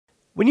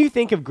When you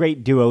think of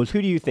great duos,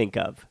 who do you think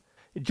of?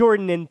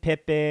 Jordan and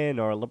Pippen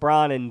or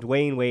LeBron and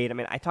Dwayne Wade. I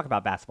mean, I talk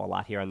about basketball a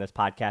lot here on this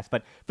podcast,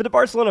 but for the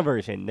Barcelona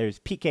version, there's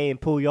PK and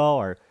Puyol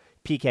or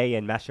PK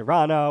and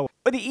Mascherano,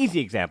 or the easy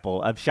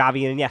example of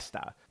Xavi and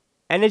Iniesta.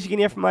 And as you can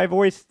hear from my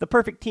voice, the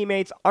perfect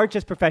teammates aren't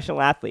just professional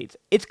athletes.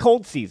 It's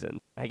cold season.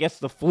 I guess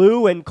the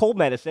flu and cold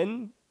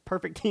medicine,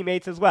 perfect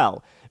teammates as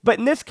well. But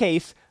in this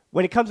case,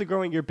 when it comes to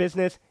growing your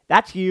business,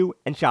 that's you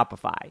and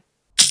Shopify.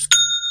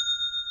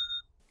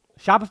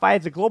 Shopify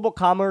is a global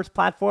commerce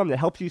platform that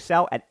helps you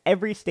sell at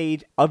every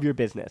stage of your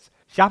business.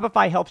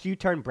 Shopify helps you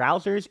turn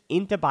browsers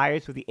into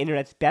buyers with the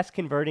internet's best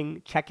converting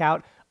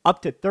checkout,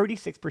 up to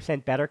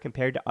 36% better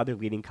compared to other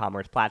leading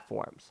commerce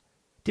platforms.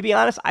 To be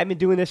honest, I've been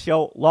doing this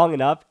show long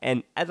enough,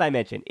 and as I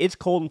mentioned, it's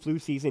cold and flu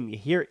season. You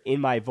hear it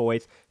in my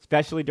voice,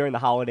 especially during the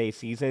holiday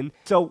season.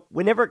 So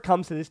whenever it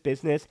comes to this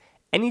business,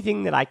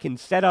 anything that I can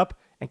set up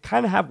and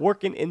kind of have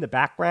working in the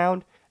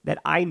background that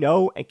I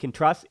know and can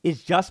trust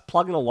is just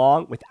plugging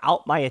along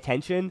without my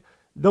attention.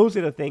 Those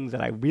are the things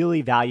that I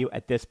really value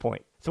at this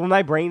point. So when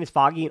my brain is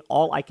foggy and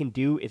all I can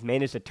do is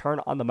manage to turn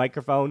on the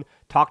microphone,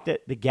 talk to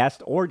the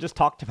guest, or just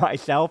talk to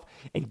myself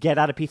and get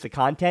out a piece of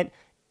content,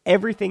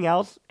 everything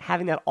else,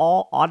 having that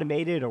all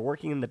automated or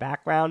working in the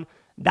background,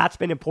 that's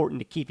been important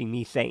to keeping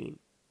me sane.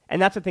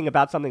 And that's the thing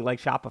about something like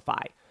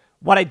Shopify.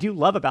 What I do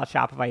love about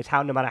Shopify is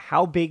how no matter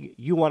how big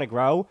you want to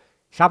grow,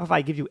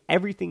 Shopify gives you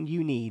everything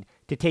you need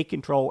to take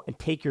control and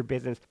take your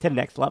business to the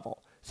next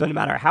level. So no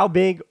matter how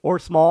big or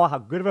small, how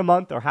good of a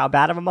month or how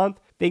bad of a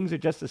month, things are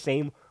just the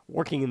same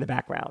working in the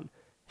background.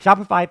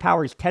 Shopify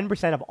powers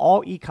 10% of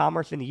all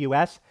e-commerce in the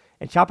US,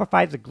 and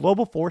Shopify is the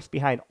global force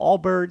behind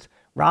Allbirds,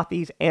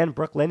 Rothy's, and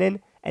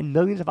Brooklinen, and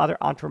millions of other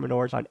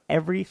entrepreneurs on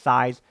every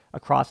size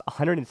across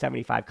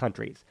 175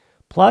 countries.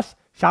 Plus,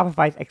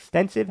 Shopify's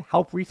extensive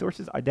help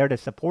resources are there to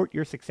support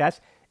your success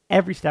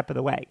every step of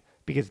the way,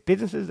 because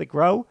businesses that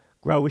grow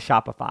with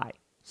Shopify.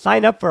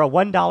 Sign up for a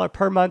 $1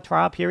 per month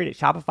trial period at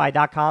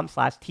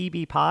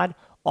shopify.com/tbpod,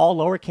 all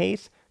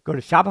lowercase. Go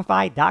to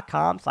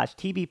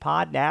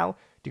shopify.com/tbpod now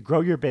to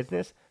grow your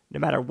business no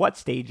matter what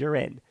stage you're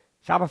in.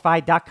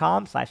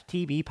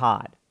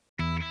 Shopify.com/tbpod.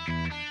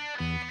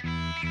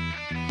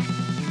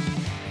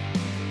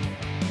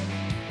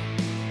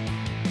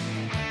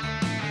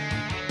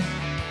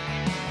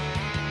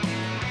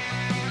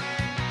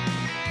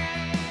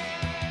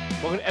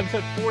 Welcome to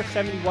episode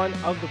 471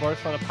 of the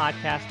Barcelona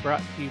Podcast,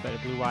 brought to you by the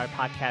Blue Wire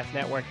Podcast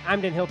Network. I'm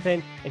Dan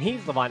Hilton, and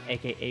he's Levon,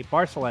 a.k.a.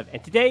 Barcelev.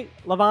 And today,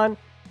 Levon,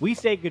 we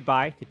say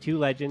goodbye to two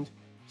legends,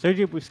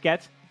 Sergio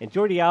Busquets and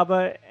Jordi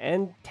Alba,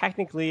 and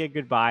technically a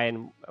goodbye.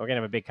 And we're going to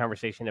have a big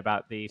conversation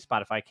about the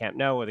Spotify Camp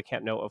Nou, or the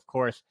Camp Nou, of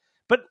course.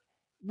 But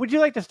would you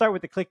like to start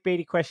with the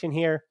clickbaity question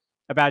here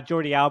about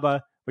Jordi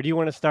Alba? Or do you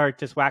want to start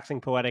just waxing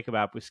poetic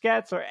about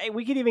Busquets? Or hey,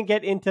 we could even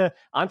get into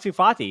Ansu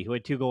Fati, who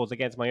had 2 goals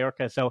against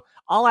Mallorca. So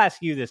I'll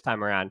ask you this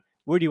time around,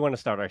 where do you want to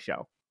start our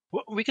show?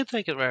 Well, we can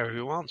take it wherever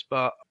we want,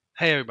 but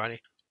hey,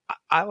 everybody.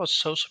 I was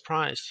so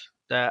surprised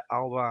that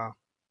Alba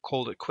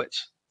called it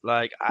quits.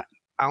 Like, I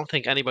don't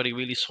think anybody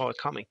really saw it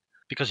coming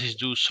because he's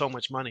due so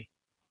much money.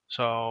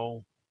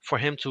 So for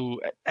him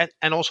to,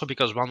 and also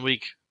because 1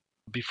 week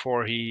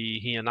before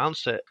he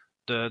announced it,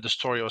 the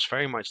story was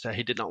very much that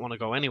he did not want to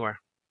go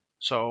anywhere.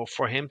 So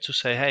for him to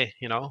say, hey,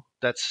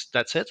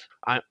 that's it.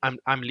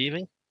 I'm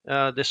leaving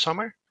this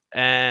summer,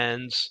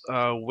 and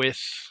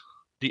with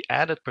the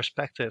added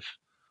perspective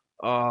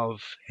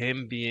of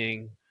him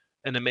being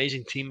an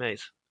amazing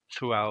teammate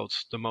throughout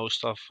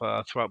most of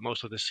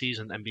the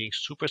season and being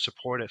super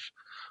supportive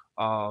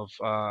of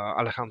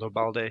Alejandro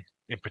Balde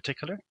in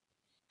particular.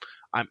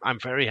 I'm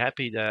very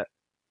happy that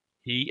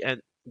he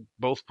and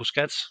both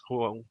Busquets,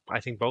 who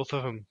I think both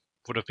of them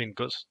would have been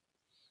good,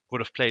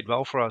 would have played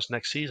well for us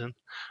next season.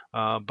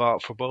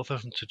 But for both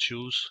of them to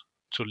choose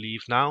to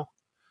leave now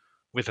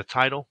with a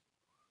title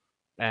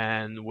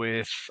and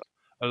with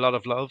a lot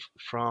of love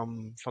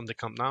from the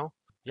Camp Nou,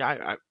 yeah,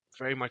 I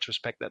very much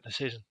respect that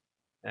decision,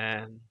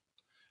 and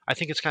I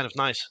think it's kind of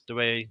nice the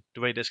way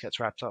this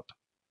gets wrapped up.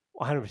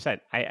 100%.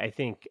 I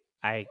think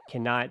I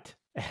cannot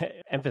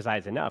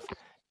emphasize enough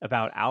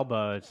about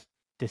Alba's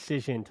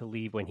decision to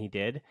leave when he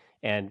did.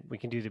 And we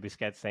can do the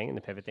Busquets thing and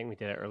the pivot thing. We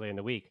did it earlier in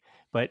the week.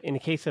 But in the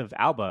case of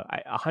Alba,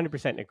 I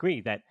 100%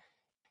 agree that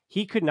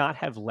he could not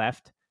have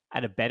left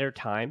at a better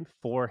time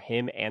for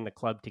him and the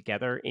club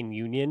together in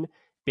union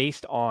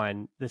based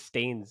on the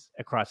stains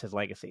across his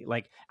legacy.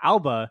 Like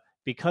Alba,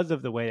 because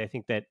of the way I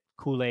think that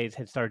Kool-Aids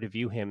had started to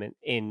view him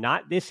in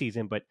not this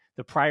season, but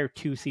the prior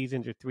 2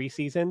 seasons or 3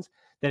 seasons,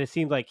 that it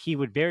seemed like he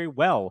would very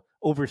well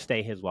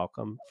overstay his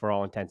welcome for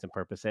all intents and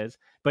purposes.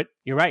 But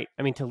you're right.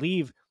 I mean, to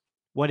leave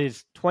what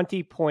is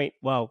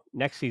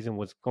next season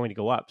was going to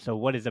go up. So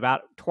what is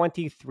about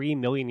 23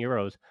 million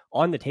euros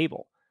on the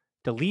table,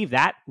 to leave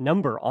that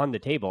number on the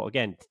table,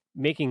 again,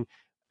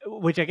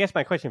 which I guess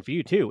my question for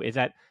you too, is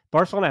that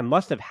Barcelona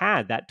must have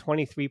had that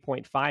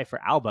 23.5 for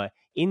Alba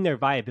in their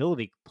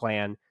viability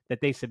plan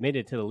that they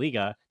submitted to the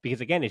Liga, because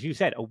again, as you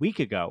said, a week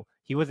ago,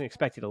 he wasn't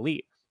expected to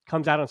leave.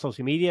 comes out on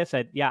social media,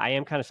 said, "Yeah, I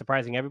am kind of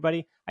surprising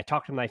everybody. I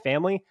talked to my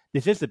family.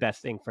 This is the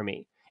best thing for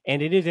me."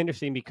 And it is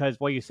interesting because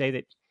while you say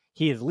that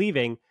he is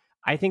leaving,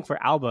 I think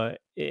for Alba,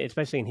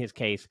 especially in his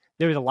case,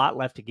 there is a lot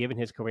left to give in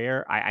his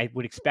career. I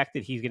would expect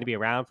that he's going to be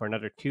around for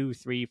another 2,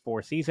 3,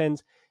 4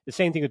 seasons. The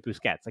same thing with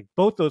Busquets. Like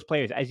both those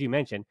players, as you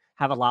mentioned,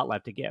 have a lot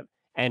left to give.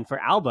 And for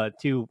Alba,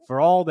 for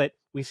all that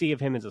we see of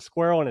him as a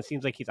squirrel, and it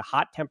seems like he's a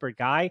hot tempered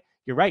guy,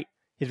 you're right.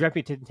 His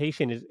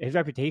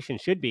reputation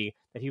should be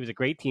that he was a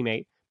great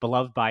teammate,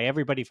 beloved by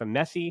everybody from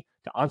Messi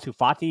to Ansu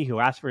Fati, who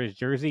asked for his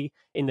jersey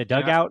in the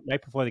Yeah, dugout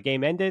right before the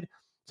game ended.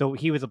 So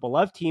he was a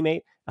beloved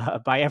teammate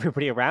by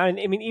everybody around. And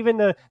I mean, even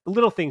the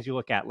little things you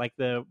look at, like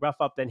the rough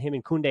up that him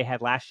and Kunde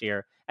had last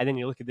year, and then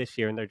you look at this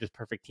year and they're just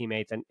perfect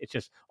teammates. And it's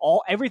just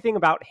everything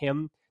about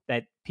him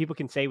that people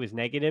can say was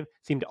negative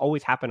seemed to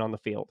always happen on the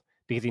field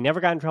because he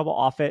never got in trouble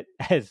off it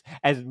as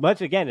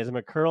much again as a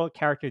McCurl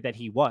character that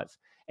he was.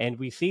 And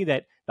we see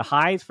that the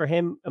highs for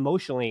him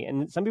emotionally,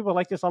 and some people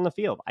like this on the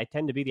field. I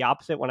tend to be the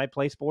opposite when I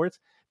play sports,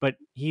 but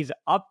he's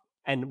up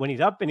and when he's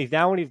up and he's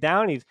down when he's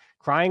down, he's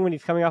crying when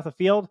he's coming off the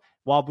field,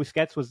 while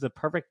Busquets was the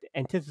perfect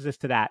antithesis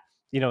to that.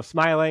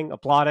 Smiling,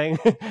 applauding,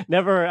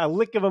 never a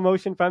lick of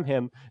emotion from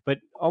him, but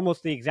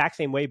almost the exact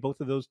same way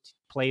both of those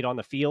played on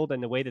the field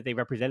and the way that they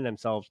represented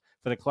themselves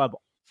for the club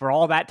for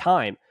all that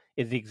time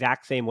is the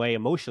exact same way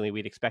emotionally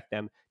we'd expect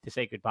them to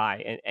say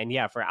goodbye. And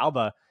yeah, for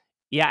Alba,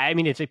 yeah, I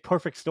mean, it's a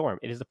perfect storm.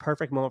 It is the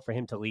perfect moment for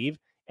him to leave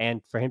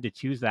and for him to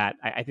choose that.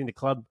 I think the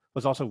club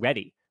was also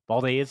ready.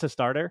 Balde is the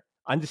starter,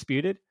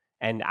 undisputed,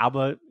 and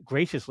Alba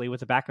graciously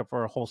was a backup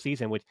for a whole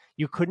season, which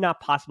you could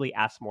not possibly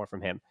ask more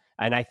from him.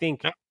 And I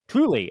think yeah.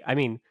 truly, I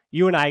mean,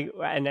 you and I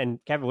and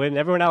Kevin and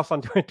everyone else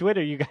on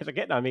Twitter, you guys are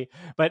getting on me.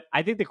 But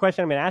I think the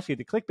question I'm going to ask you,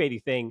 the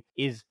clickbaity thing,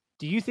 is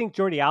do you think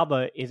Jordi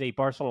Alba is a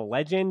Barcelona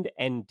legend?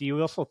 And do you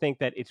also think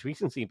that it's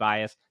recency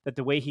bias that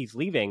the way he's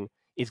leaving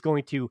is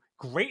going to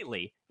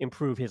greatly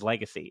improve his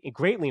legacy and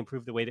greatly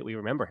improve the way that we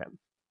remember him?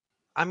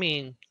 I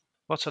mean,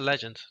 what's a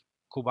legend?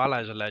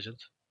 Kubala is a legend.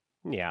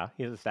 Yeah,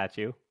 he's a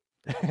statue.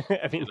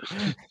 I You mean,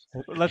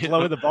 know, let's you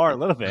lower know, the bar a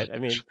little bit. I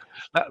mean,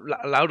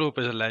 Laudrup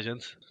is a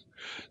legend.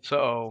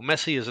 So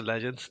Messi is a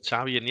legend.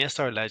 Xavi and Iniesta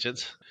are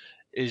legends.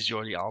 Is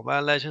Jordi Alba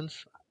a legend?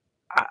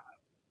 I,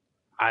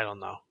 I don't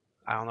know.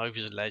 I don't know if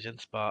he's a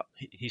legend, but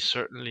he's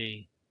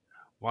certainly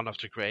one of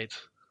the great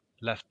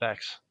left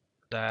backs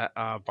that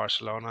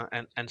Barcelona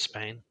and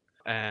Spain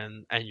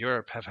and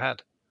Europe have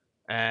had.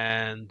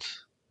 And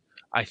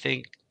I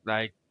think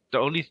like the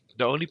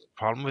only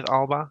problem with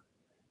Alba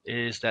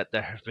is that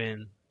there have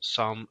been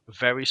some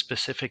very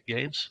specific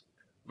games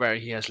where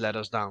he has let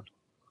us down,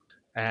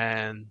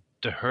 and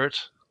the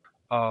hurt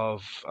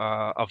of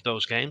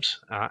those games,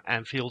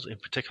 Anfield in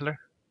particular,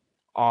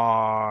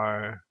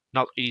 are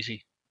not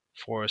easy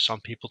for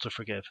some people to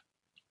forgive.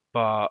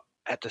 But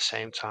at the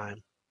same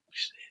time,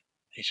 he's,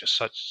 he's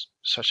just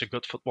such a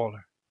good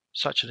footballer,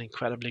 such an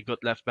incredibly good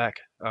left back.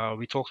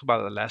 We talked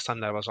about it the last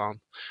time that I was on,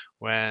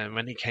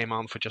 when he came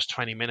on for just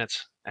 20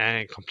 minutes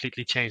and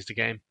completely changed the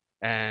game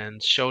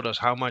and showed us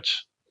how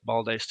much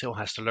Balde still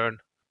has to learn.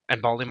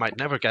 And Balde might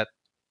never get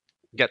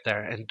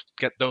there and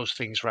get those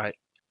things right.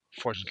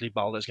 Fortunately,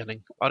 Balde is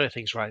getting other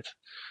things right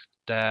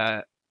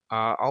that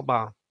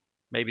Alba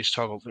maybe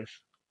struggled with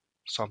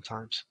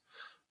sometimes.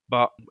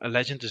 But a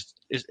legend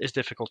is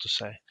difficult to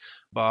say.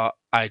 But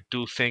I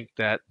do think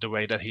that the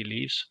way that he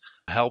leaves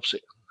helps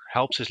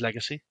helps his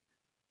legacy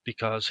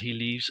because he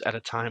leaves at a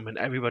time when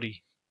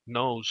everybody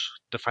knows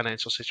the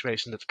financial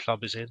situation that the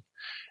club is in,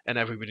 and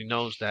everybody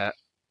knows that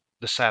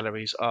the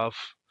salaries of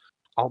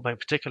Alba in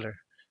particular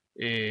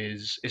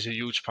is a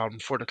huge problem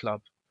for the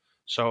club.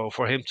 So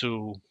for him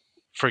to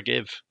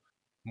forgive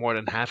more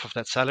than half of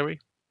that salary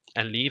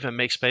and leave and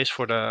make space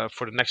for the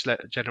next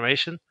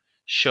generation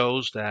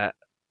shows that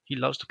he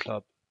loves the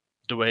club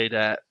the way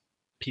that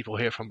people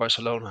here from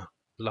Barcelona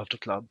love the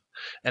club.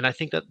 And I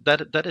think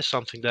that is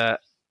something that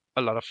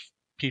a lot of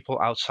people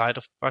outside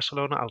of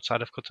Barcelona,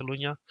 outside of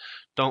Catalonia,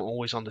 don't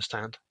always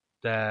understand.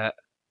 That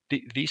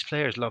these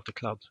players love the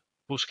club.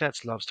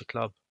 Busquets loves the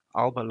club.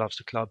 Alba loves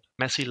the club.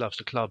 Messi loves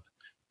the club.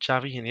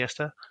 Xavi and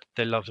Iniesta,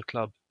 they love the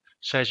club.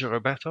 Sergio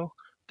Roberto,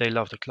 they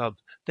love the club.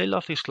 They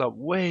love this club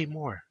way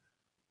more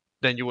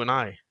than you and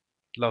I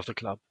love the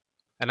club.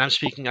 And I'm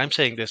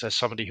saying this as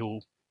somebody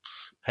who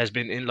has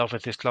been in love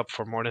with this club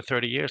for more than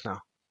 30 years now,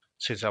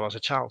 since I was a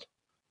child.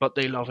 But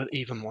they love it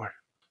even more.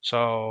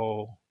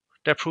 So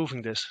they're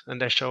proving this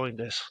and they're showing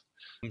this.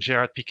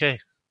 Gerard Piqué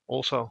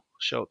also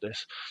showed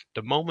this.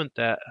 The moment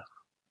that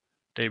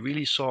they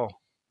really saw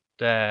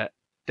that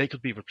they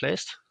could be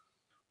replaced,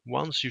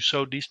 once you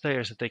show these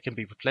players that they can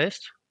be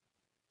replaced,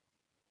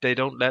 they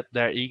don't let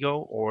their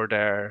ego or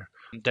their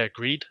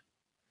greed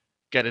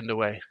get in the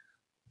way.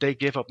 They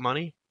give up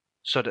money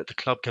so that the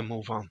club can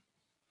move on.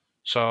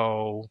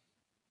 So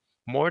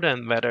more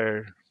than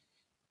whether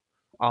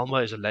Alma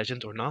is a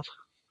legend or not,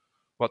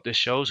 what this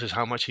shows is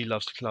how much he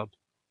loves the club.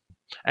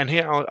 And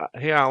here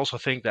I also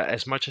think that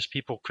as much as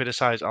people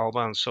criticize Alba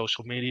on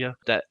social media,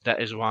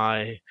 that is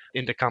why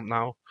in the camp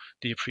now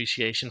the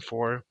appreciation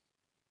for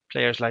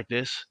players like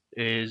this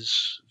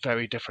is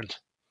very different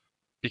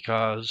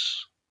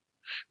because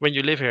when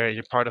you live here,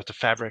 you're part of the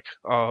fabric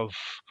of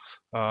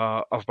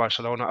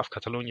Barcelona, of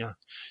Catalonia.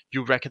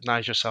 You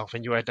recognize yourself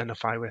and you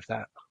identify with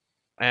that,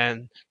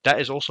 and that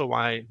is also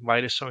why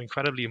it is so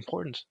incredibly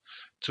important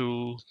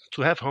to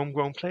have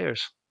homegrown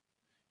players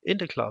in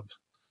the club,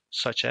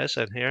 such as,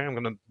 and here I'm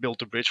gonna build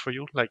the bridge for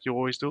you, like you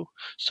always do,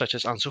 such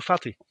as Ansu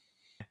Fati.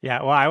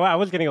 Yeah, well, I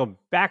was going to go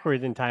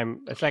backwards in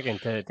time a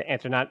second to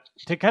answer, not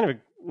to kind of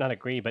not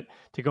agree, but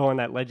to go on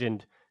that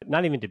legend,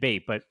 not even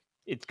debate, but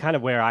it's kind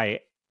of where I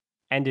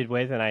ended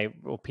with, and I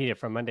repeat it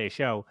from Monday's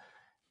show.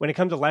 When it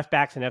comes to left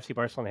backs in FC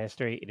Barcelona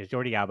history, it is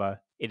Jordi Alba,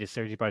 it is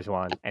Sergi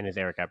Barjuan, and it's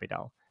Eric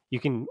Abidal. You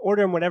can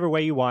order them whatever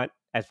way you want,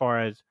 as far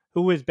as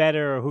who was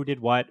better or who did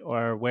what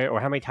or where or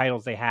how many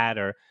titles they had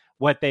or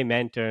what they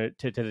meant to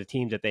the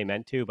teams that they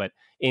meant to. But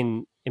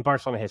in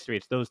Barcelona history,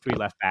 it's those three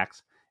left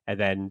backs and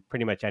then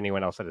pretty much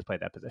anyone else that has played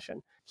that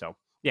position. So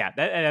yeah,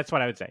 that's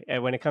what I would say.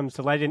 And when it comes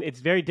to legend, it's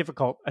very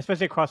difficult,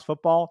 especially across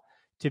football,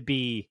 to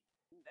be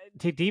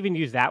to even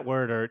use that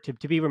word or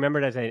to be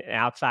remembered as an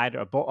outside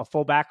or a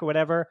fullback or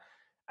whatever.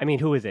 I mean,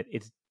 who is it?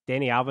 It's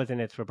Danny Alves and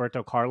it's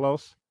Roberto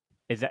Carlos.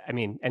 Is that? I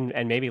mean,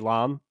 and maybe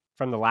Lam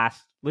from the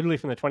last, literally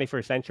from the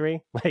 21st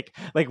century.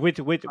 Like which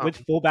Um,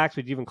 fullbacks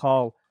would you even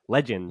call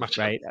legends,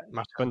 Marcelo, right?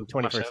 From the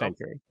 21st Marcelo,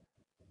 century.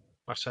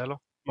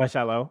 Marcelo.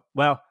 Marcelo.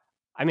 Well,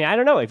 I mean, I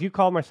don't know. If you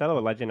call Marcelo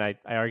a legend, I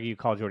argue you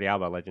call Jordi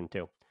Alba a legend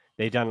too.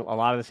 They've done a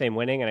lot of the same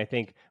winning, and I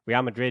think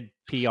Real Madrid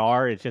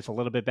PR is just a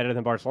little bit better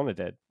than Barcelona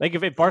did. Like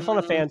if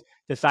Barcelona Mm, fans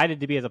decided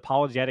to be as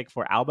apologetic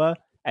for Alba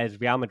as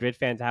Real Madrid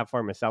fans have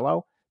for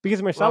Marcelo,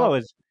 because Marcelo well,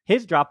 is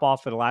his drop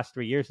off for the last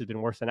 3 years has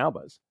been worse than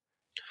Alba's.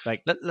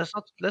 Like let's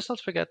not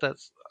forget that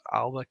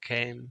Alba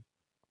came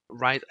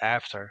right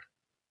after.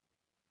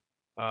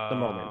 the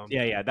moment. Um,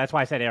 Yeah. That's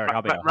why I said Eric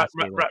right, right, Abidal right, has to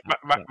be right, in that right, top.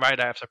 right Yeah. right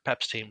after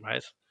Pep's team,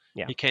 right?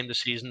 Yeah. He came the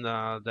season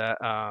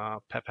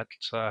that Pep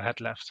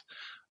had left.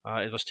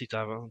 It was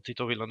Tito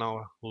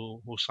Villanova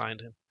who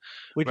signed him.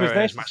 Which was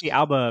Whereas nice to see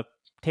Alba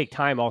take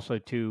time also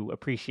to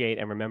appreciate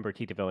and remember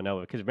Tito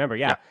Villanova. Because remember,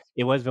 yeah, yeah,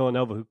 it was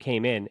Villanova who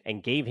came in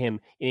and gave him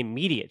an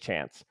immediate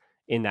chance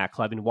in that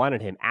club and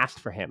wanted him, asked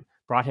for him,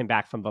 brought him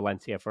back from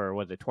Valencia for,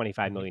 was it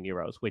 25 mhm, million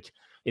euros, which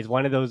is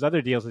one of those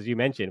other deals, as you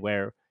mentioned,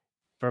 where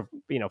for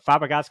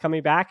Fabregas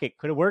coming back, it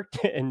could have worked,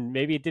 and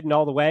maybe it didn't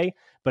all the way.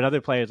 But other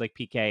players like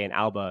PK and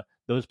Alba,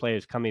 those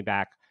players coming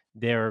back,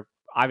 they're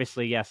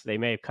obviously, yes, they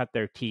may have cut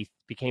their teeth,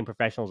 became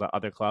professionals at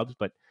other clubs,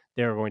 but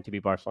they're going to be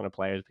Barcelona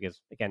players because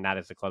again, that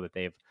is the club that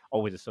they've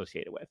always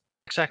associated with.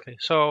 exactly.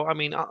 So I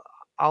mean,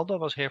 Alba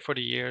was here for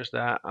the years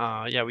that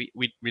yeah,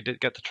 we did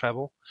get the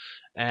treble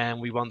and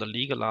we won the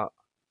league a lot,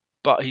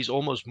 but he's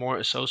almost more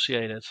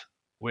associated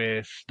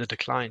with the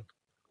decline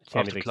of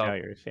Champions the League club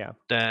failures, yeah.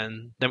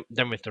 than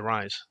with the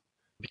rise,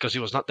 because he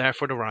was not there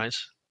for the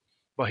rise,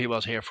 but he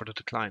was here for the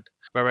decline.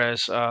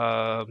 Whereas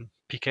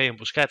Piqué and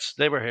Busquets,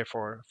 they were here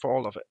for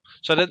all of it.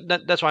 So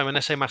that's why when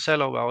I say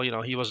Marcelo, well,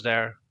 he was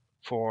there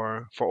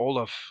for all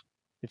of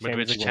The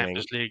Champions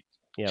Madrid's League winning.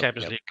 Yep,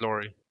 Champions yep. League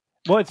glory.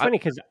 Well, it's I, funny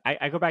because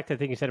I go back to the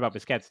thing you said about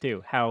Busquets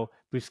too. How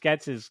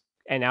Busquets is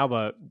and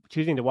Alba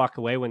choosing to walk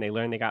away when they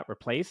learn they got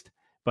replaced,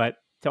 but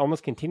to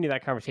almost continue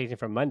that conversation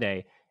from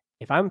Monday.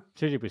 If I'm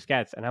Sergio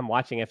Busquets and I'm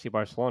watching FC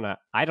Barcelona,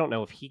 I don't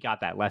know if he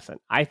got that lesson.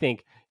 I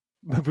think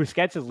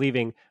Busquets is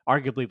leaving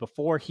arguably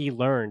before he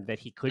learned that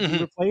he could be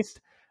mhm. replaced.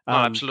 No,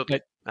 Um,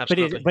 absolutely, but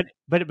absolutely.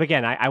 but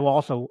again, I will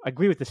also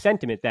agree with the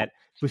sentiment that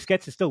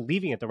Busquets is still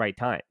leaving at the right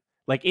time.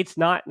 Like it's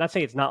not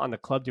saying it's not on the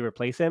club to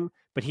replace him,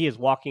 but he is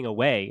walking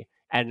away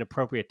at an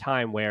appropriate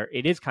time where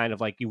it is kind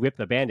of like you rip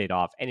the band-aid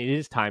off and it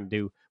is time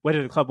to,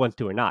 whether the club wants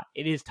to or not,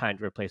 it is time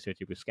to replace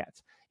Sergio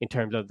Busquets in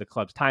terms of the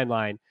club's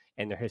timeline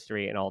and their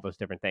history and all those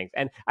different things.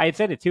 And I had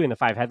said it too in the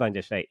five headlines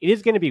yesterday. It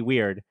is going to be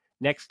weird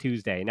next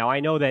Tuesday. Now I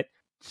know that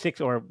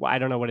or I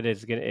don't know what it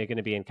is going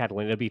to be in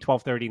Catalonia. It'll be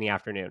 12:30 in the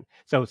afternoon.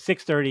 So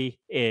 6:30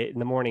 in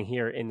the morning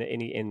here in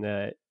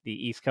the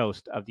East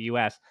Coast of the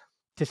U.S.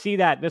 To see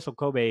that Vissel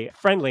Kobe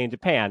friendly in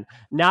Japan,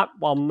 not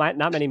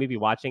many may be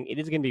watching. It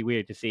is going to be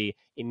weird to see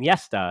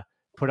Iniesta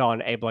put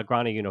on a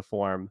Blaugrana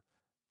uniform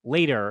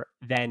later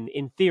than,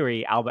 in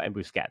theory, Alba and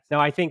Busquets. Now,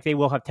 I think they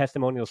will have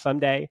testimonials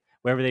someday,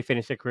 wherever they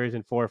finish their careers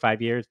in 4 or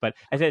 5 years. But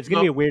I said it's going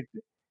to be No, a weird,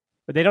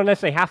 but they don't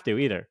necessarily have to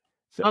either.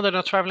 So, no, they're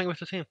not traveling with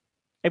the team.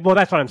 well,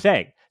 that's what I'm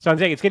saying. So I'm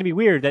saying it's going to be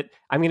weird that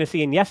I'm going to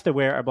see Iniesta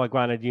wear a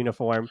Blaugrana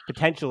uniform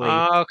potentially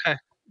Okay.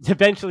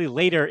 eventually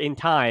later in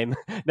time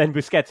than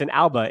Busquets and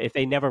Alba if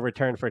they never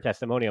return for a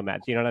testimonial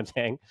match. You know what I'm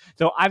saying?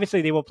 So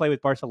obviously they will play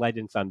with Barca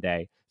legends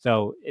someday.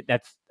 So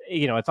that's,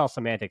 it's all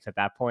semantics at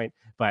that point.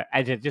 But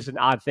it's just an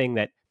odd thing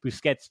that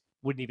Busquets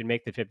wouldn't even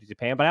make the trip to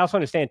Japan. But I also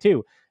understand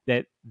too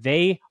that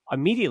they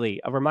immediately,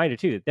 a reminder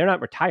too, that they're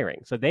not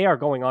retiring. So they are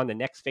going on the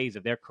next phase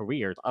of their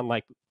careers,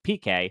 unlike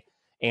PK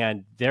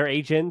and their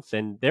agents,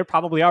 and they're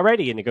probably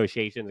already in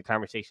negotiations and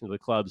conversations with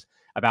clubs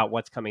about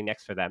what's coming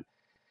next for them.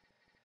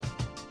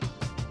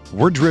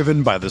 We're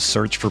driven by the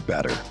search for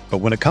better. But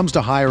when it comes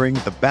to hiring,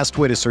 the best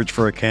way to search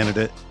for a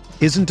candidate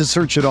isn't to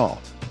search at all.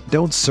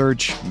 Don't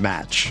search,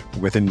 match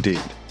with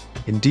Indeed.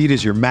 Indeed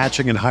is your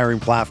matching and hiring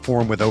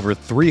platform with over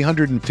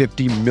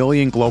 350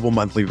 million global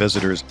monthly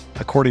visitors,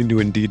 according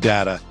to Indeed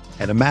data,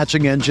 and a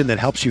matching engine that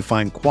helps you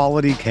find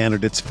quality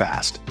candidates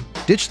fast.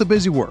 Ditch the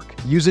busy work.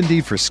 Use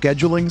Indeed for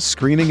scheduling,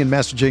 screening, and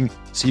messaging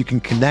so you can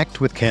connect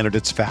with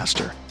candidates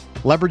faster.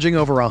 Leveraging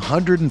over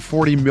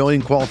 140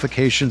 million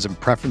qualifications and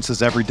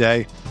preferences every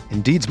day,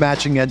 Indeed's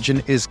matching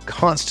engine is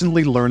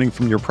constantly learning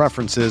from your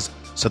preferences,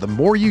 so the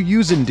more you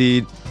use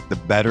Indeed, the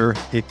better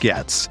it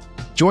gets.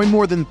 Join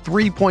more than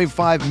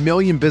 3.5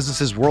 million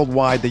businesses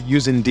worldwide that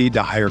use Indeed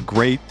to hire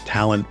great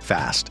talent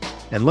fast.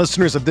 And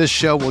listeners of this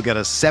show will get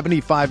a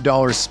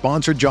 $75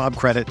 sponsored job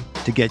credit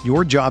to get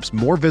your jobs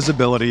more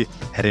visibility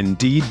at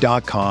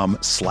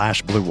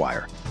Indeed.com/Blue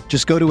Wire.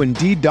 Just go to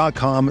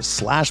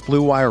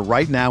Indeed.com/Blue Wire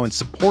right now and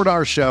support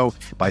our show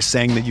by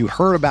saying that you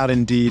heard about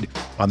Indeed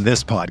on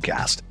this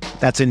podcast.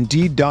 That's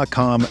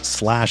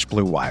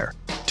Indeed.com/Blue Wire.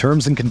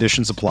 Terms and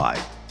conditions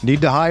apply. Need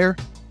to hire?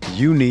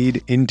 You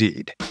need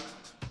Indeed.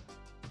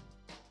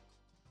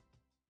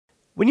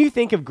 When you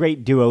think of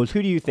great duos,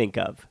 who do you think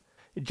of?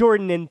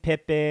 Jordan and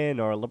Pippen,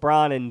 or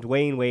LeBron and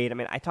Dwayne Wade? I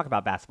mean, I talk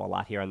about basketball a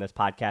lot here on this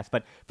podcast,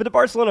 but for the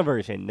Barcelona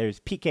version, there's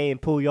Piqué and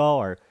Puyol,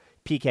 or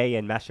Piqué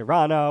and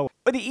Mascherano,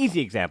 or the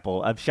easy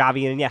example of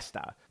Xavi and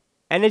Iniesta.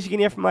 And as you can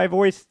hear from my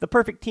voice, the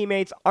perfect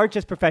teammates aren't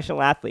just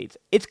professional athletes.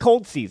 It's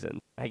cold season.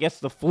 I guess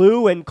the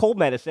flu and cold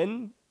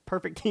medicine,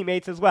 perfect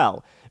teammates as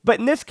well. But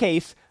in this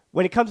case,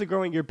 when it comes to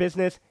growing your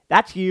business,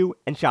 that's you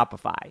and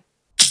Shopify.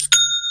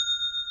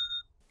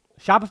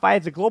 Shopify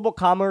is a global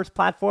commerce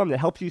platform that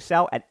helps you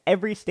sell at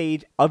every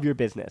stage of your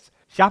business.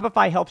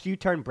 Shopify helps you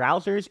turn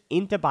browsers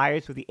into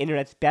buyers with the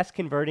internet's best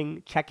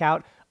converting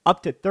checkout,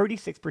 up to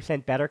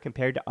 36% better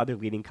compared to other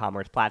leading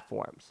commerce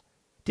platforms.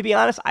 To be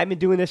honest, I've been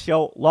doing this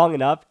show long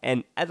enough,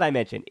 and as I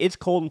mentioned, it's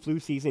cold and flu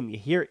season. You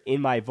hear it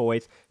in my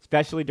voice,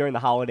 especially during the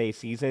holiday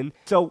season.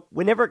 So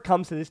whenever it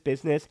comes to this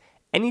business,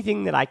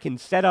 anything that I can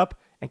set up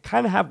and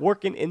kind of have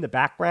working in the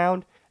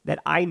background that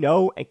I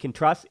know and can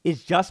trust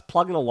is just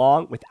plugging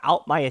along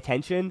without my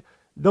attention.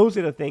 Those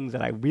are the things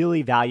that I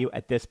really value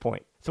at this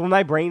point. So when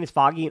my brain is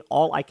foggy and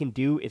all I can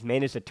do is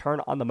manage to turn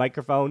on the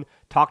microphone,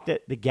 talk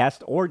to the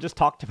guest, or just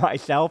talk to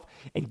myself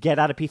and get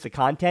out a piece of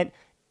content,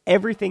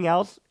 everything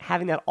else,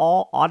 having that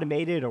all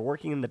automated or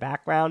working in the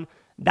background,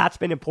 that's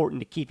been important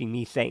to keeping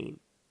me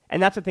sane.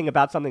 And that's the thing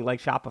about something like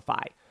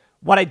Shopify.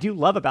 What I do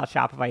love about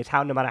Shopify is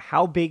how no matter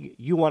how big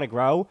you want to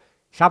grow,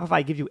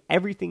 Shopify gives you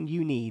everything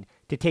you need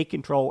to take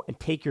control and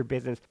take your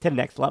business to the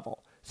next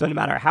level. So no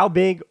matter how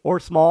big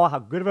or small, how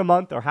good of a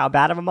month or how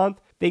bad of a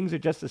month, things are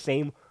just the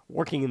same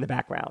working in the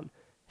background.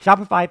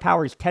 Shopify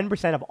powers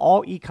 10% of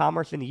all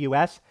e-commerce in the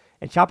US,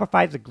 and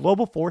Shopify is the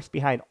global force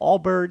behind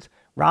Allbirds,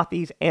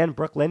 Rothy's, and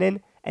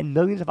Brooklinen, and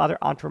millions of other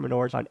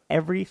entrepreneurs on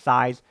every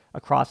size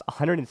across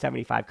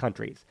 175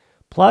 countries.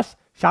 Plus,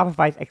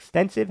 Shopify's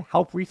extensive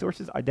help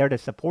resources are there to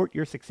support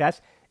your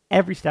success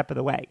every step of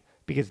the way,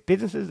 because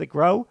businesses that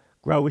grow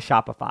with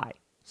Shopify.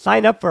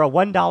 Sign up for a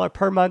 $1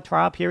 per month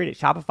trial period at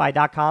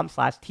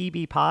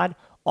shopify.com/tbpod,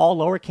 all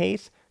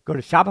lowercase. Go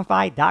to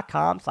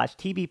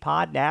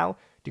shopify.com/tbpod now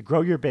to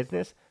grow your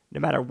business no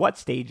matter what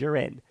stage you're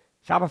in.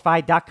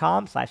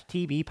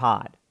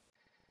 Shopify.com/tbpod.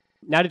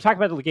 Now to talk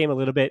about the game a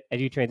little bit as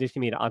you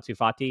transition me to Ansu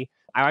Fati,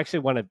 I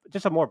actually want to,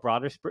 just a more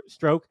broader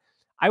stroke.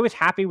 I was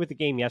happy with the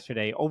game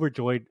yesterday,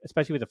 overjoyed,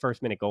 especially with the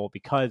first minute goal,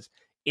 because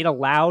it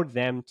allowed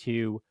them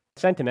to,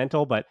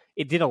 sentimental, but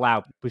it did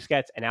allow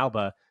Busquets and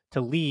Alba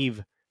to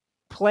leave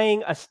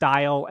playing a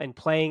style and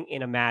playing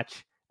in a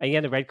match.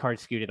 Again, the red card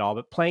skewed it all,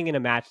 but playing in a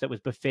match that was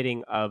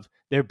befitting of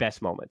their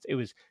best moments. It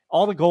was,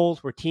 all the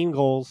goals were team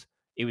goals.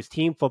 It was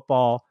team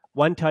football,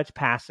 one touch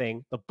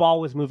passing. The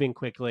ball was moving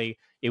quickly.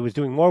 It was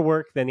doing more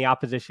work than the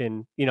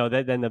opposition, than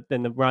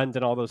the runs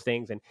and all those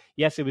things. And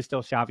yes, it was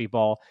still Xavi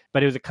ball,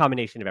 but it was a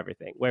combination of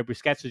everything, where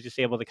Busquets was just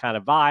able to kind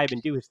of vibe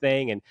and do his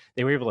thing, and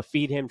they were able to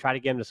feed him, try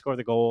to get him to score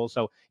the goal.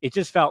 So it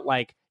just felt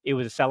like it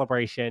was a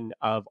celebration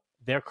of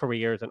their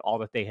careers and all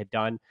that they had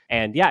done.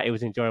 And yeah, it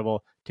was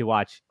enjoyable to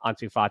watch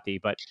Ansu Fati.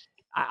 But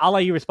I'll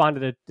let you respond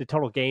to the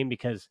total game,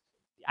 because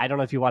I don't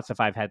know if you watched the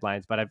 5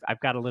 headlines, but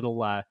I've got a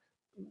little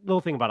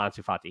thing about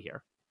Ansu Fati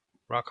here.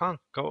 Rock on.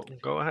 Go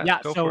ahead. Yeah,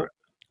 Go so, for it.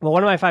 well,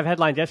 one of my 5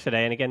 headlines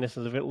yesterday, and again, this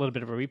is a little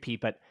bit of a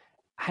repeat, but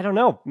I don't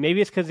know.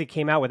 Maybe it's because he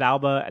came out with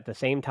Alba at the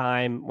same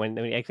time when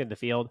he exited the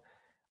field.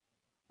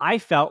 I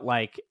felt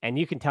like, and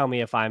you can tell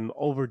me if I'm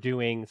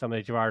overdoing some of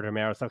the Gerard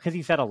Romero stuff, because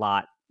he said a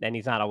lot, and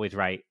he's not always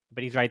right,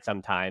 but he's right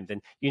sometimes,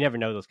 and you never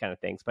know those kind of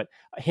things. But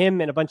him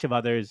and a bunch of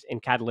others in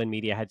Catalan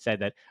media had said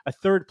that a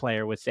third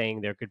player was saying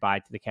their goodbye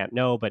to the Camp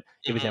Nou, but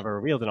it was never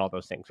revealed and all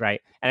those things,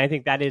 right? And I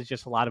think that is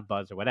just a lot of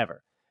buzz or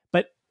whatever.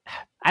 But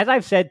as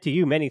I've said to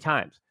you many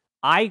times,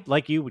 I,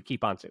 like you, would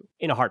keep Ansu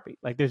in a heartbeat.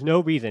 Like, there's no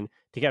reason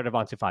to get rid of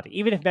Ansu Fati.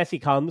 Even if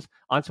Messi comes,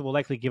 Ansu will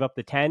likely give up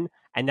the 10,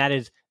 and that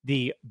is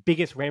the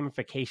biggest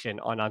ramification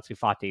on Ansu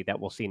Fati that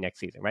we'll see next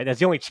season, right? That's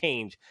the only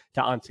change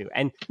to Ansu.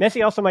 And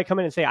Messi also might come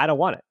in and say, I don't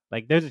want it.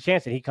 Like, there's a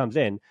chance that he comes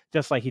in,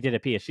 just like he did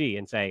at PSG,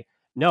 and say,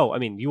 no, I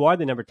mean, you are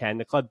the number 10.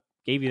 The club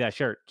gave you that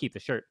shirt. Keep the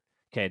shirt,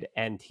 kid.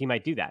 And he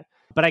might do that.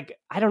 But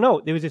I don't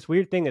know. There was this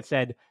weird thing that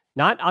said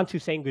Not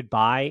Ansu saying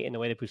goodbye in the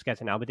way that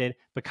Busquets and Alba did,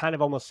 but kind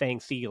of almost saying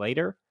see you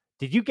later.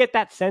 Did you get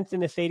that sense in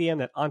the stadium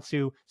that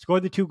Ansu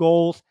scored the 2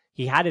 goals?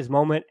 He had his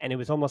moment, and it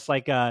was almost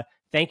like a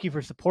thank you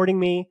for supporting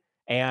me,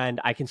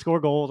 and I can score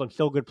goals. I'm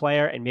still a good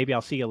player, and maybe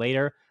I'll see you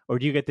later. Or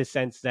do you get this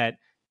sense that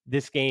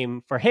this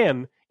game for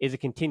him is a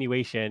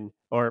continuation,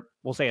 or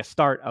we'll say a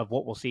start of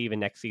what we'll see even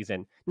next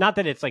season? Not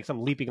that it's like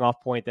some leaping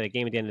off point that a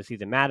game at the end of the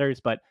season matters,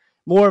 but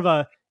more of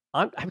a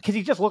because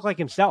he just looked like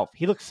himself.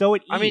 He looked so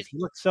at I mean, ease. He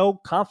looked so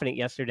confident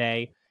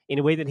yesterday in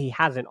a way that he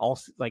hasn't all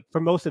like for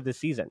most of the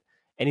season.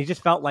 And he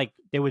just felt like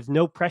there was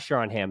no pressure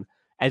on him,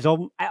 as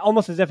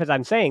almost as if as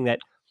I'm saying that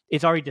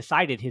it's already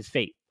decided his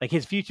fate. Like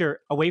his future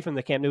away from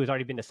the Camp Nou has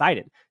already been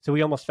decided. So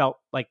he almost felt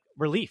like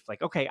relief.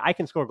 Like, okay, I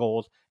can score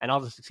goals and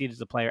I'll just succeed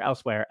as a player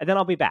elsewhere, and then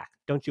I'll be back.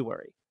 Don't you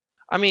worry.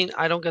 I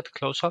don't get the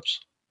close-ups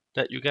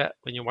that you get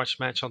when you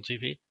watch match on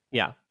TV.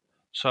 Yeah.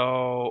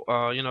 So,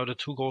 the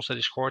 2 goals that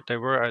he scored, they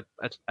were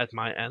at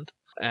my end.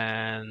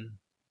 And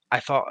I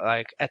thought,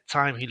 like, at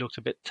time he looked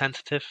a bit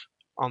tentative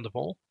on the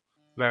ball.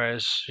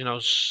 Whereas,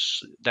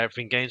 there have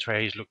been games where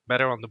he's looked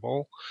better on the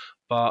ball,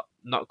 but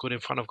not good in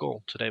front of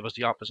goal. Today was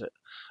the opposite.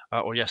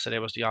 Or yesterday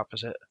was the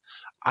opposite.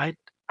 I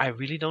I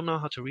really don't know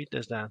how to read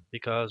this, Dan,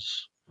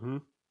 because Mm-hmm.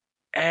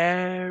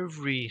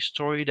 every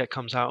story that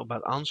comes out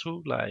about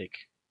Ansu, like,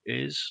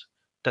 is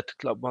that the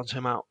club wants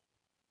him out.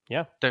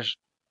 Yeah. There's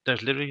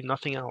there's literally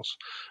nothing else.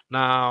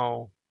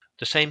 Now,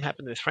 the same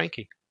happened with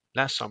Frankie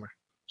last summer.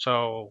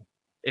 So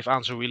if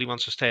Ansu really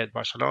wants to stay at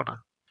Barcelona,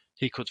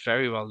 he could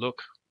very well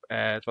look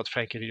at what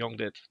Frankie de Jong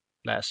did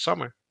last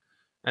summer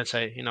and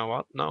say, you know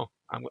what? No,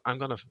 I'm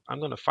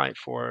gonna fight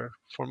for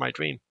my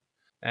dream,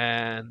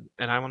 and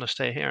I want to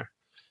stay here.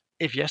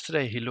 If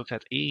yesterday he looked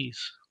at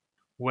ease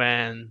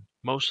when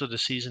most of the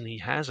season he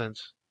hasn't,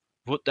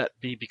 would that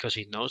be because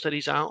he knows that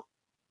he's out?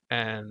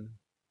 And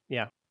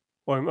Yeah,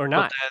 or but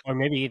not, or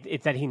maybe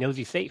it's that he knows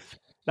he's safe.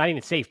 Not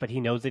even safe, but he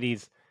knows that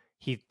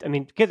he. I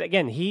mean, because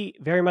again, he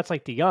very much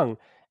like De Jong.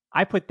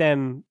 I put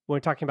them when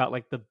we're talking about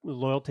like the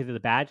loyalty to the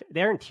badge.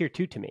 They're in tier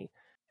 2 to me.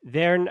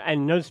 They're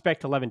and no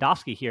respect to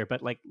Lewandowski here,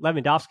 but like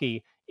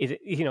Lewandowski is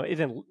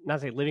isn't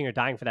not say living or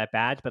dying for that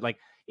badge, but like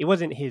it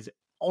wasn't his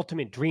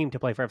ultimate dream to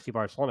play for FC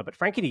Barcelona. But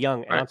Frankie De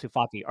Jong and right, Ansu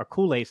Fati are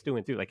Kool-Aid through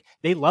and through. Like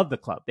they love the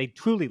club. They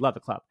truly love the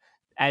club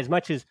as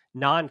much as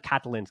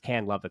non-Catalans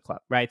can love the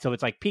club, right? So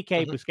it's like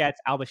Piqué, hmm Busquets,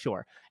 Alba,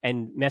 sure,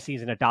 and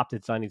Messi's an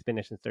adopted son. He's been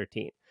there since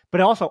 13.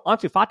 But also,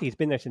 Ansu Fati has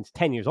been there since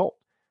 10 years old.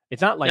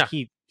 It's not like yeah,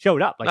 he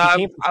showed up. Like no, he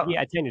came from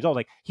Sevilla at 10 years old.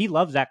 Like he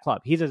loves that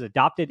club. He's as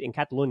adopted in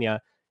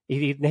Catalonia.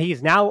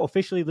 He's now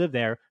officially lived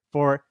there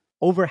for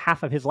over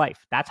half of his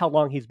life. That's how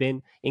long he's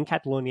been in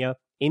Catalonia,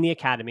 in the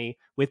academy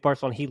with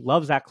Barcelona. He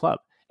loves that club.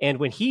 And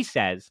when he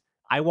says,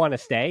 I want to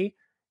stay,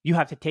 you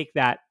have to take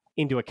that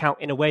into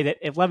account in a way that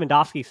if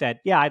Lewandowski said,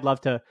 yeah, I'd love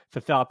to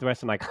fulfill out the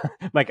rest of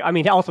I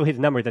mean, also his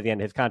numbers at the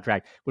end of his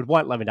contract would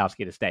want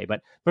Lewandowski to stay.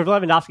 But if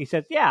Lewandowski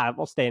says, yeah,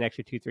 we'll stay an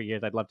extra 2-3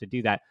 years, I'd love to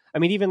do that. I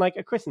mean, even like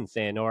a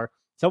Christensen or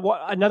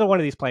another one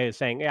of these players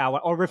saying, yeah,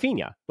 or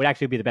Rafinha would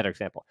actually be the better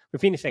example.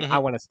 Rafinha saying, I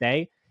hmm want to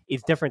stay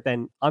is different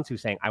than Ansu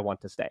saying, I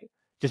want to stay,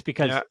 just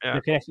because yeah, yeah.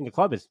 their connection to the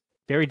club is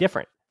very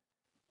different.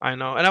 I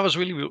know, and I was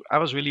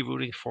really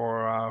rooting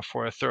for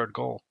a third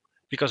goal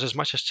because as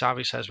much as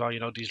Xavi says, well,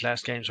 these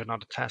last games are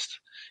not a test.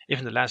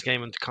 Even the last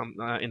game in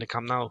the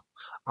Camp Nou,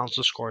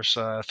 Ansu scores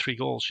 3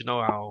 goals. You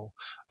know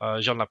how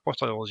Jean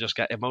Laporte will just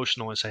get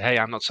emotional and say, "Hey,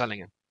 I'm not selling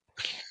him."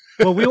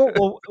 Well, we will.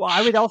 Well,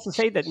 I would also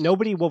say that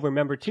nobody will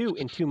remember too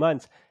in 2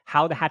 months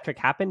how the hat trick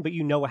happened, but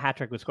a hat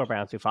trick was scored by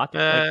Ansu Fati.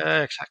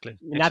 Like, Exactly,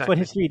 and that's what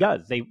exactly. history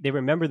does. They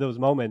remember those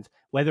moments,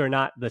 whether or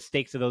not the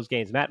stakes of those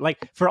games matter.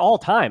 Like for all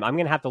time, I'm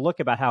going to have to look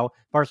about how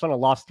Barcelona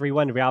lost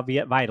 3-1 to Real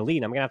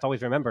Valladolid. I'm going to have to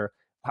always remember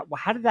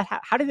how did that?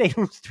 How did they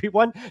lose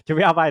 3-1 to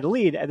Real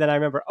Valladolid? And then I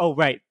remember, oh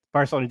right,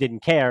 Barcelona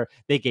didn't care.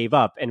 They gave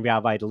up, and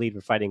Real Valladolid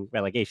were fighting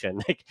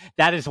relegation. Like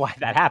that is why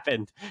that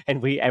happened,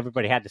 and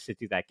everybody had to sit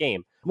through that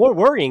game. More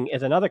worrying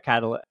is another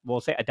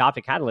we'll say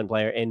adopted Catalan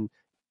player in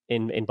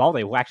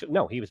Balde, who actually,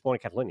 no, he was born in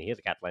Catalonia. He is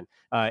a Catalan.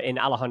 In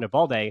Alejandro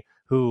Balde,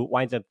 who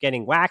winds up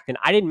getting whacked. And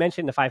I didn't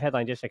mention the 5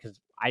 headline district because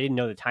I didn't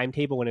know the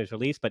timetable when it was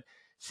released, but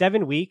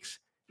 7 weeks.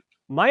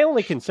 My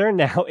only concern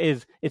now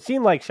is it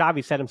seemed like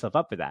Xavi set himself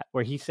up for that,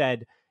 where he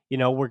said,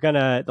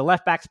 the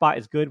left back spot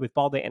is good with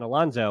Balde and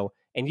Alonso.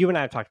 And you and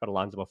I have talked about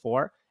Alonso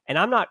before. And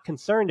I'm not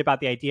concerned about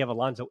the idea of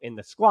Alonso in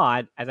the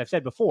squad. As I've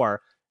said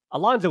before,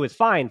 Alonso is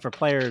fine for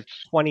player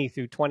 20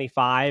 through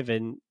 25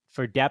 and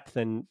for depth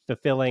and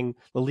fulfilling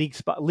the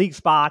league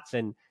spots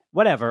and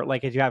whatever.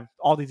 Like as you have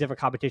all these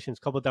different competitions,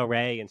 Copa del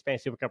Rey and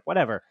Spanish Super Cup,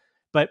 whatever.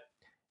 But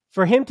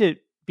for him to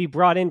be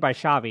brought in by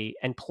Xavi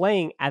and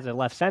playing as a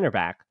left center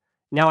back,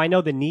 now I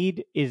know the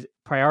need is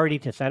priority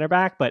to center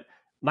back, but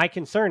my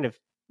concern of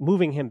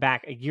moving him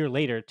back a year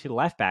later to the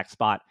left back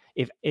spot,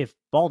 if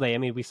Balde, I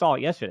mean, we saw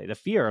it yesterday, the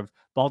fear of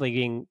Balde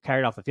getting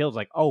carried off the field is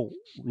like, oh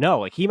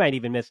no, like he might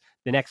even miss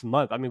the next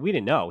month. I mean, we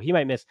didn't know. He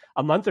might miss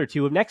a month or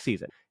two of next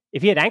season.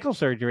 If he had ankle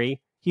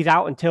surgery, he's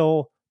out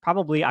until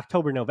probably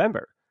October,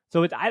 November.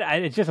 So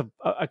it's just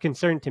a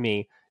concern to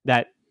me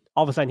that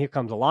all of a sudden here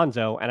comes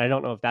Alonso, and I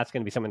don't know if that's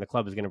going to be something the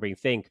club is going to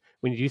rethink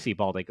when you do see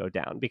Balde go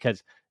down,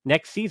 because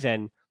next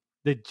season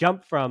the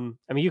jump from,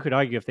 I mean, you could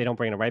argue if they don't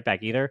bring in a right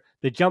back either,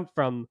 the jump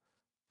from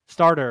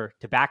starter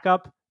to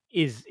backup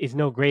is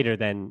no greater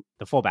than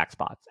the fullback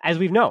spots, as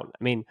we've known.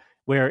 I mean,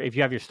 where if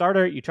you have your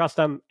starter, you trust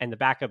them, and the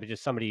backup is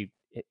just somebody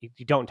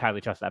you don't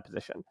entirely trust that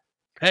position.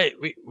 Hey,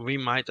 we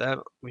might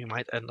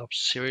end up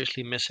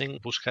seriously missing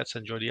Busquets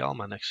and Jordi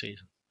Alba next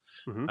season.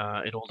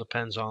 Mm-hmm. It all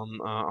depends on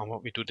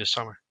what we do this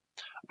summer.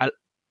 I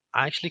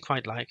I actually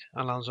quite like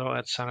Alonso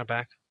at center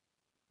back.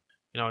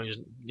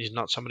 He's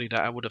not somebody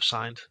that I would have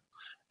signed,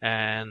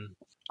 and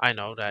I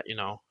know that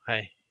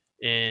hey,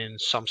 in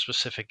some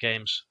specific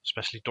games,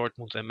 especially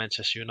Dortmund and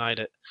Manchester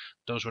United,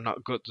 those were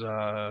not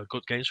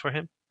good games for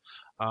him.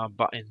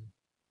 But in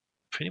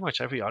pretty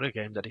much every other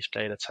game that he's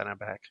played at center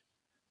back,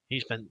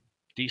 he's been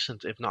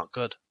decent, if not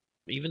good,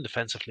 even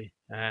defensively.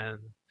 And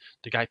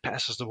the guy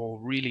passes the ball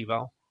really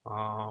well,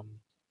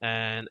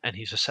 and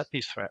he's a set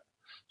piece threat.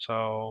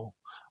 So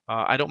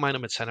I don't mind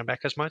him at center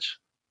back as much.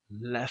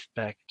 Left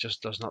back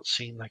just does not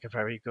seem like a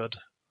very good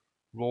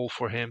role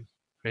for him,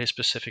 for his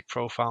specific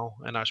profile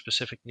and our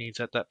specific needs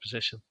at that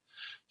position.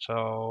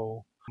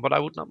 So what I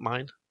would not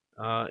mind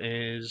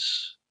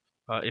is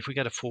if we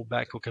get a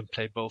fullback who can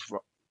play both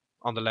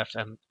on the left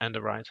and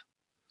the right.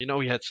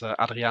 We had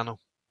Adriano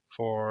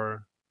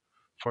for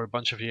a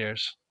bunch of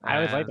years, I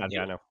always liked and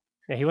Adriano.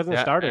 Yeah, he wasn't a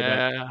yeah, starter,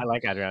 but I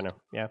like Adriano.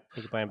 Yeah,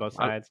 he could play on both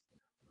I, sides.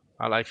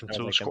 I liked him I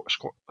always too. liked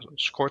him.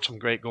 Scored some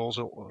great goals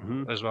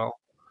Mm-hmm. as well,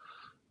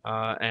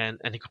 and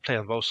he could play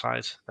on both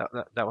sides.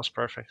 That was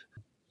perfect.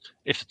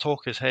 If the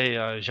talk is, hey,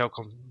 João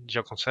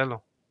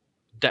Cancelo,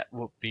 that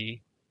would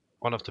be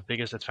one of the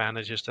biggest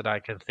advantages that I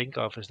can think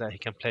of, is that he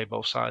can play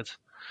both sides.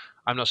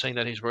 I'm not saying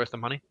that he's worth the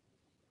money.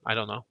 I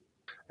don't know.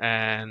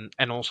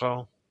 And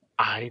also,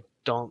 I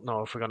don't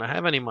know if we're gonna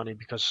have any money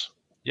because,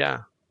 yeah,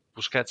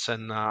 Busquets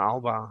and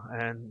Alba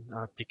and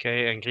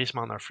Piqué and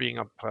Griezmann are freeing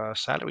up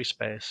salary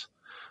space.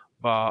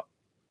 But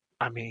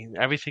I mean,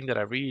 everything that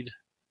I read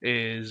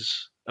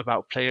is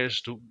about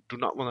players who do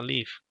not want to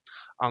leave.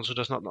 Ansu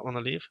does not want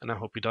to leave, and I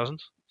hope he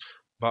doesn't.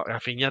 But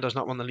Rafinha does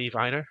not want to leave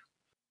either.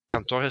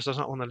 And Torres does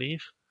not want to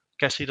leave.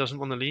 Kessie doesn't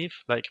want to leave.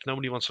 Like, if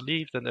nobody wants to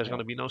leave, then there's Yeah. going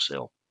to be no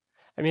sale.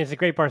 I mean, it's a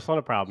great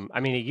Barcelona problem. I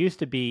mean, it used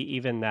to be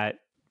even that,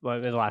 well,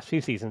 in the last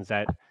few seasons,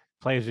 that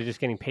players are just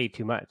getting paid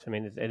too much. I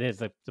mean, it is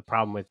the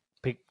problem with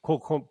big,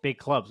 quote, quote, big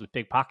clubs with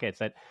big pockets,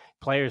 that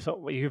players,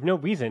 you have no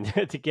reason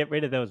to get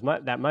rid of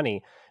that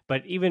money.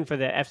 But even for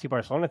the FC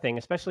Barcelona thing,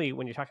 especially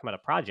when you're talking about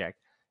a project,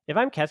 if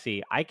I'm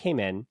Kessie, I came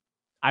in,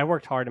 I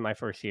worked hard in my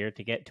first year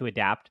to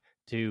adapt,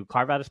 to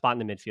carve out a spot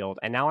in the midfield,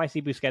 and now I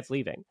see Busquets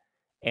leaving.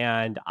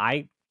 And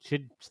I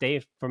should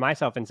stay for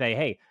myself and say,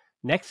 hey,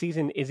 next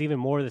season is even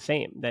more of the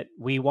same. That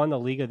we won the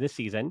Liga this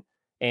season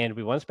and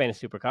we won Spanish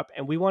Super Cup,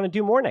 and we want to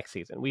do more next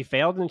season. We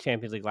failed in the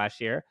Champions League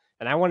last year,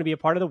 and I want to be a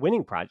part of the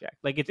winning project.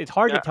 Like, it's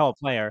hard to Yeah. tell a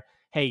player,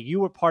 hey,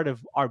 you were part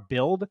of our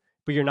build,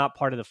 but you're not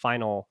part of the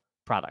final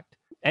product.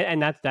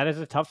 And that is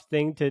a tough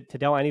thing to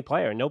tell any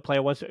player. No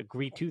player wants to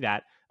agree to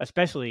that,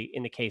 especially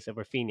in the case of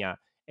Rafinha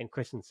and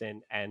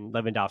Christensen and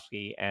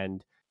Lewandowski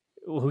and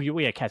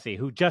Kessie,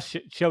 who just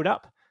showed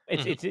up.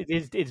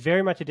 It's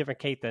very much a different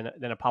case than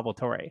a Pablo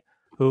Torre,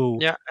 who,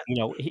 Yeah.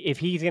 if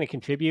he's going to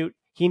contribute,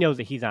 he knows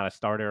that he's not a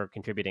starter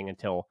contributing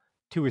until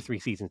 2 or 3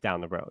 seasons down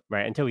the road,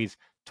 right? Until he's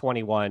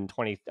 21,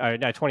 20,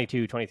 no,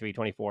 22, 23,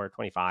 24,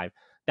 25.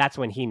 That's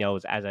when he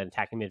knows as an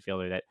attacking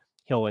midfielder that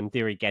he'll, in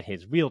theory, get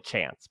his real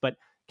chance. But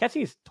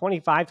Kessie's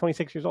 25,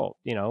 26 years old,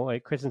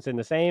 like Christensen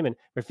the same, and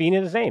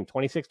Rafinha the same,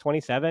 26,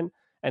 27,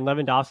 and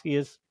Lewandowski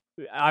is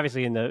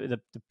obviously in the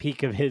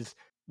peak of his,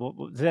 well,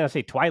 I was going to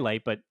say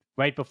twilight, but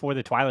right before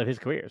the twilight of his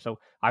career. So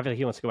obviously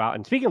he wants to go out.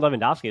 And speaking of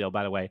Lewandowski, though,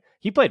 by the way,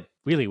 he played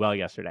really well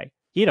yesterday.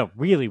 He had a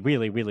really,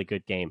 really, really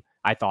good game,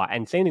 I thought.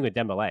 And same thing with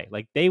Dembele.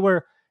 Like, they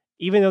were,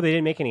 even though they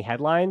didn't make any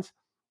headlines,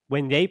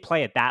 when they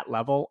play at that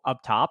level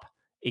up top,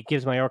 it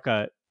gives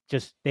Mallorca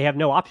they have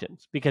no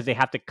options, because they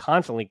have to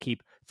constantly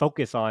keep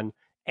focus on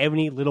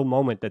any little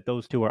moment that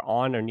those two are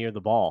on or near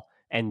the ball.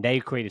 And they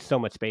created so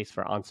much space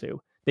for Ansu.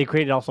 They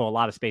created also a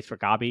lot of space for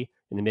Gabi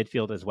in the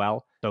midfield as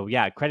well. So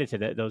yeah, credit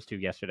to those two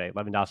yesterday.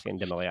 Lewandowski and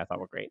Dembele, I thought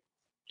were great.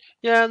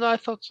 Yeah, no, I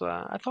thought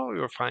we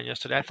were fine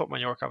yesterday. I thought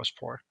Mallorca was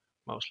poor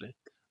mostly.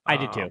 I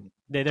did too. Um,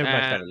 They're much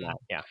better and than that.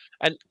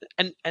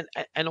 Yeah, and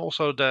and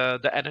also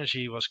the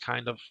energy was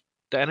kind of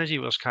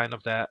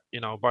that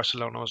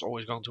Barcelona was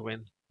always going to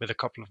win with a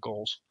couple of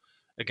goals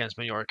against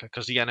Mallorca,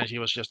 because the energy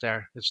was just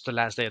there. It's the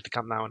last day of the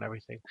Camp Nou and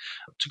everything.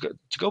 To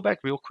go back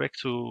real quick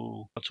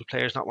to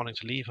players not wanting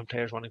to leave and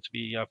players wanting to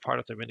be part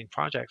of the winning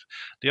project.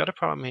 The other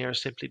problem here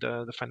is simply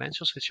the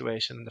financial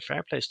situation and the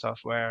fair play stuff,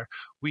 where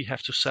we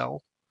have to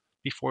sell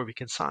before we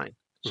can sign.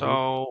 mm-hmm.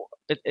 So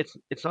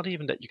it's not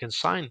even that you can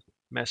sign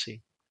Messi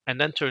and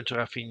then turn to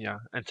Rafinha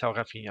and tell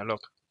Rafinha,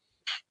 look,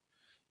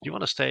 you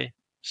want to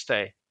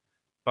stay,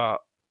 but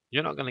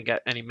you're not going to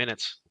get any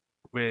minutes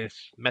with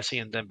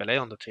Messi and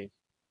Dembele on the team.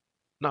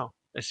 No,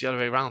 it's the other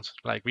way around.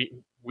 Like,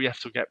 we have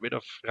to get rid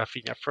of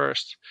Rafinha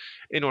first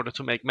in order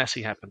to make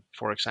Messi happen,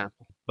 for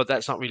example. but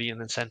that's not really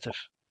an incentive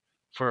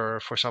for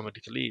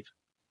somebody to leave.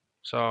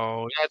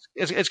 So yeah,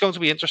 it's going to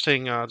be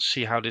interesting to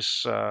see how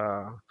this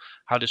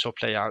will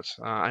play out.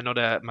 I know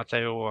that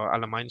Matteo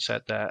Alemany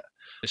said that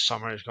this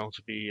summer is going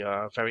to be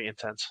very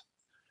intense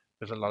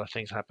with a lot of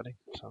things happening.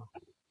 So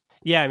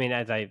Yeah, I mean,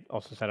 as I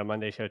also said on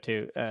Monday's show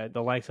too,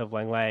 the likes of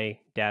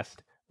Langley,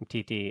 Dest,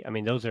 TT, I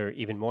mean, those are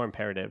even more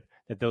imperative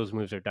that those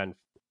moves are done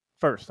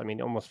first. I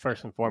mean, almost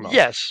first and foremost.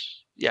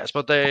 yes,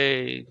 but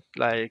they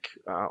like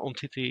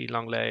Umtiti,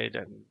 Langley,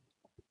 then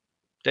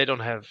they don't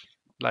have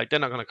like they're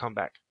not going to come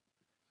back.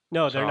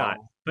 No, they're not.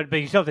 So But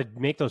you still have to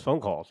make those phone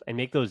calls and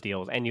make those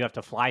deals, and you have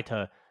to fly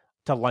to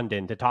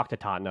London to talk to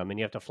Tottenham, and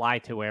you have to fly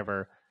to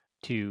wherever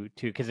to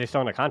because they're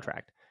still on a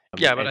contract.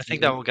 yeah, but I And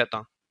think that will get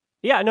done.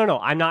 yeah, no,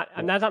 I'm not.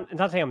 Yeah, I'm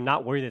not saying I'm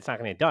not worried it's not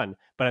going to get done,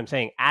 but I'm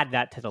saying add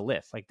that to the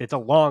list. Like it's a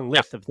long yeah,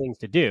 list of things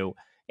to do,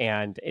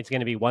 and it's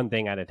going to be one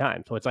thing at a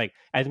time. So it's like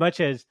as much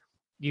as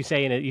you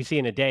see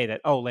in a day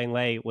that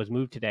Langley was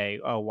moved today.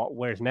 Oh,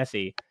 where's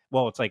Messi?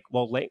 Well, it's like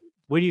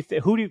where do you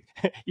who do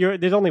you,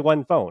 there's only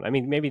one phone. I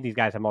mean, maybe these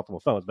guys have multiple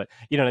phones, but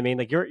you know what I mean.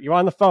 Like you're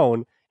on the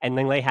phone, and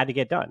Langley had to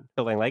get done.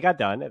 So Langley got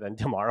done, and then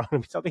tomorrow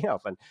it'll be something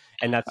else,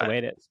 and that's the way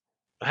it is.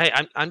 hey,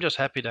 I'm just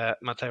happy that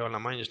Matteo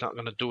Alemany is not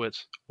going to do it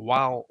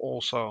while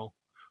also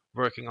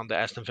working on the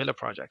Aston Villa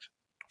project.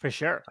 For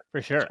sure,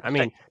 for sure. So I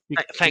mean,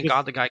 thank because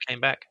God the guy came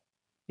back.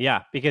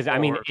 yeah, because I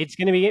mean, Or it's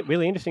going to be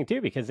really interesting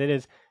too. Because it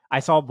is, I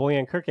saw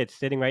Boyan Kirkic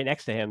sitting right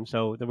next to him,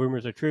 so the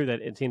rumors are true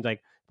that it seems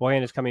like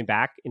Boyan is coming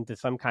back into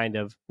some kind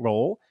of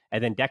role,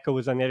 and then Deco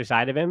was on the other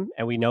side of him,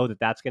 and we know that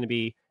that's going to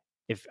be,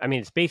 if I mean,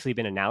 it's basically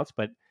been announced,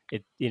 but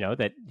it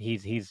that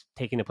he's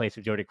taking the place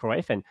of Jordi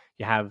Cruyff, and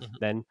you have Mhm.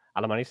 then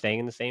Alemany staying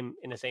in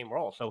the same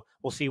role. So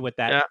we'll see what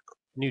that Yeah,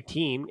 new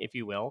team, if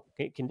you will,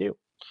 can do.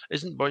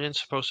 isn't Boyan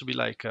supposed to be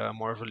like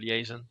more of a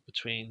liaison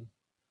between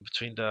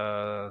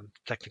the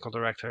technical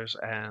directors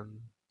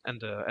and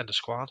the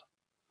squad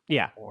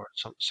Yeah, or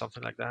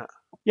something like that?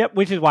 yep,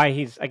 which is why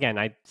he's again.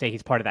 I say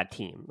he's part of that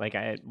team, like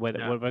Yeah,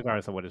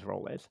 regardless of what his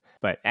role is.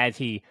 But as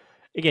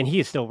again, he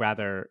is still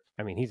rather.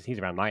 I mean, he's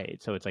around my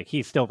age, so it's like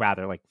he's still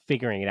rather like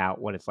figuring it out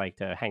what it's like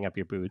to hang up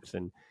your boots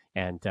and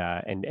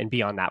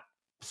be on that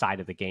side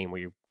of the game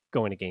where you're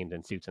going to games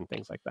in suits and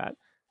things like that.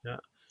 yeah.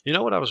 You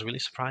know what I was really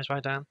surprised by,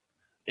 Dan?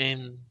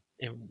 In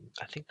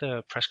I think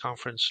the press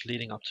conference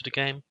leading up to the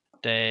game,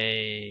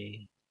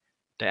 they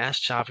they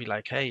asked Xavi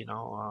like, hey,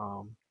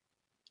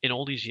 in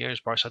all these years,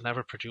 Barca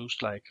never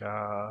produced like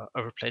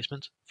a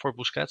replacement for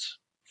Busquets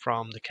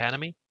from the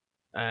academy,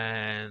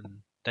 and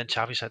then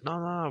Xavi said,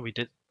 no, we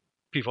did.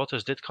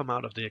 Pivotes did come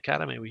out of the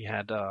academy. We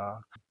had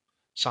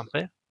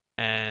Sampe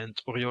and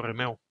Oriol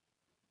Romeu.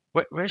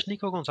 Where's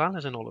Nico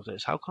Gonzalez in all of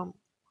this? How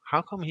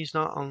come he's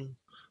not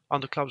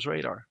on the club's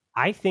radar?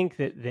 I think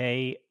that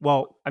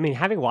well, I mean,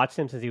 having watched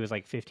him since he was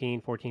like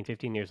 15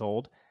 years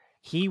old,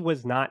 he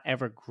was not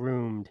ever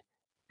groomed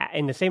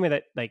in the same way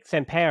that like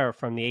Semper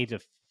from the age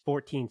of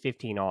 14,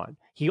 15 on.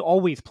 He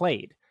always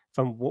played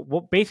from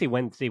what basically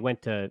when they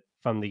went to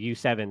from the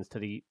U7s to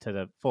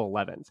the full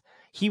 11s.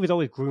 He was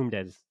always groomed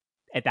as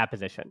at that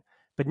position.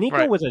 But Nico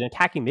Right. was an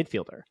attacking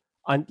midfielder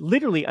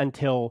literally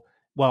until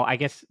well, I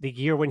guess the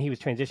year when he was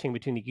transitioning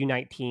between the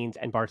U19s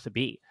and Barca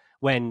B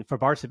when for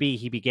Barca B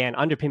he began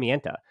under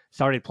Pimienta,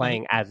 started Hmm.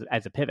 playing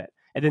as a pivot.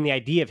 And then the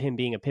idea of him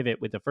being a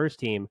pivot with the first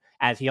team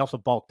as he also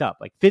bulked up,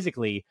 like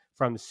physically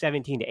from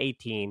 17 to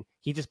 18,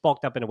 he just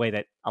bulked up in a way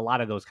that a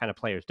lot of those kind of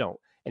players don't.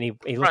 And he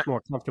Right. looked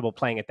more comfortable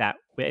playing at that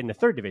in the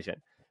third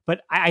division.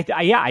 But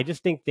I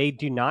just think they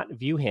do not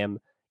view him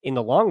in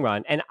the long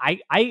run. And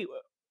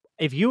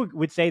if you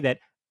would say that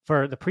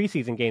for the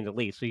preseason games at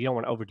least, so you don't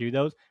want to overdo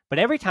those. But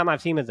every time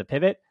I've seen him as a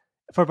pivot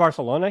for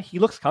Barcelona, he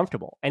looks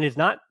comfortable and is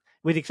not,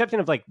 with the exception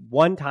of like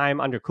one time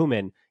under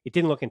Koeman, it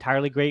didn't look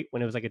entirely great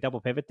when it was like a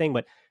double pivot thing.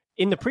 But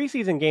in the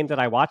preseason games that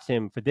I watched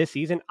him for this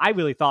season, I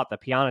really thought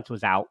that Pjanic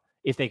was out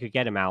if they could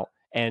get him out,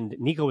 and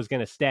Nico was going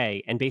to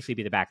stay and basically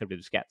be the backup to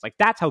Busquets. Like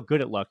that's how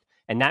good it looked,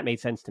 and that made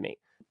sense to me.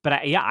 But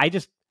I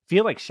just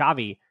feel like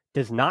Xavi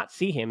does not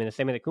see him in the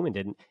same way that Koeman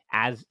didn't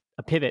as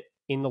a pivot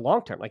in the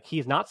long term. Like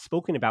he's not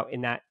spoken about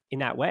in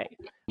that way.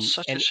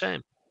 Such a And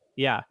shame.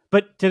 yeah,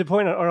 but to the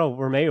point of Earl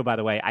Romeo, by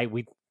the way,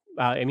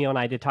 Emil and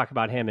I did talk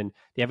about him and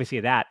the efficacy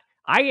of that.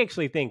 I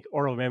actually think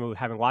Earl Romeo,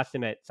 having watched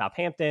him at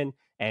Southampton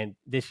and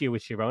this year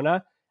with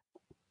Girona,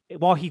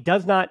 while he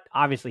does not,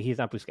 obviously, he's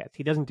not Busquets.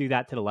 He doesn't do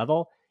that to the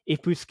level.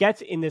 If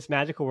Busquets in this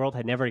magical world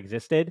had never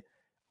existed,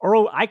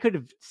 I could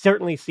have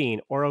certainly seen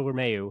Oro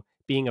Romeu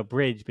being a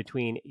bridge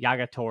between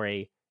Yaga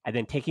Torre and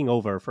then taking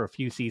over for a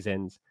few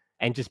seasons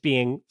and just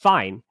being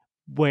fine.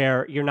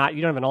 Where you don't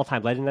have an all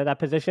time legend at that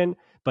position,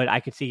 but I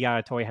could see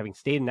Yaya Torre having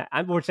stayed in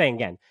that. We're saying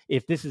again,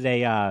 if this is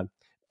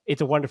it's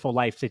a wonderful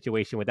life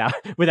situation without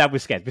without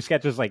Busquets.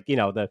 Busquets was like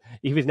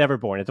he was never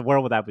born. It's a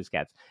world without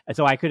Busquets, and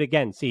so I could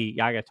again see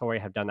Yaya Torre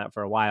have done that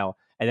for a while,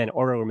 and then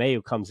Oro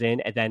Romeu comes in,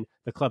 and then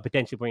the club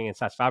potentially bringing in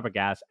Cesc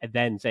Fabregas, and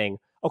then saying,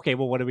 okay,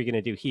 well, what are we going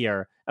to do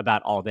here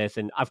about all this?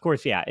 And of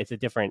course, yeah, it's a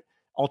different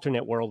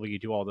alternate world where you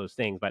do all those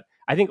things, but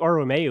I think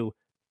Oro Romeu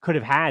could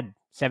have had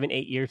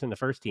 7-8 years in the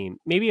first team,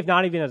 maybe if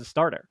not even as a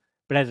starter.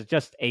 but as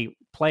just a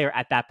player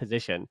at that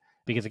position.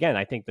 Because again,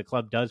 I think the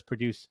club does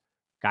produce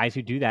guys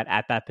who do that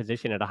at that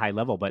position at a high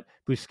level. But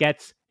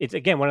Busquets, it's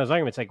again one of those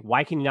arguments like,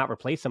 why can you not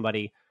replace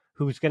somebody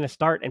who's going to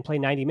start and play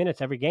 90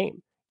 minutes every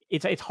game?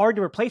 It's hard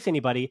to replace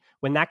anybody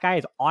when that guy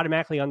is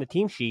automatically on the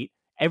team sheet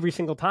every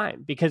single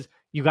time, because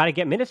you got to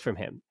get minutes from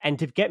him. And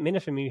to get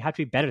minutes from him, you have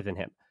to be better than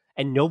him.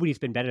 And nobody's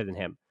been better than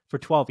him for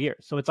 12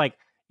 years. So it's like,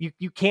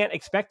 you can't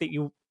expect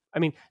that I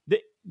mean,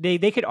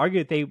 they could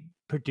argue that they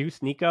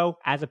produce Nico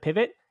as a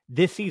pivot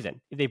this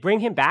season. If they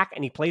bring him back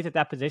and he plays at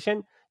that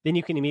position, then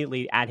you can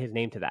immediately add his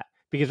name to that.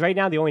 Because right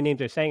now, the only names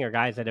they're saying are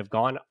guys that have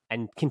gone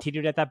and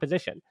continued at that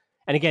position.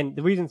 And again,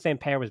 the reason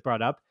Samper was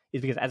brought up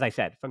is because, as I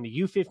said, from the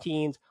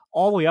U15s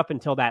all the way up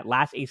until that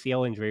last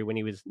ACL injury when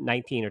he was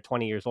 19 or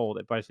 20 years old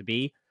at Barca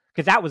B,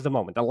 because that was the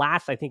moment. The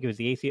last, I think it was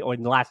the ACL or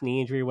the last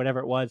knee injury or whatever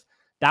it was,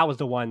 that was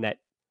the one that,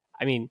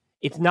 I mean,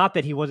 it's not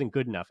that he wasn't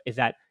good enough, is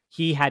that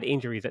he had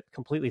injuries that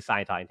completely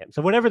sidelined him.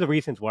 So whatever the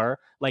reasons were,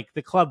 like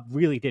the club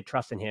really did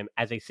trust in him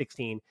as a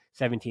 16,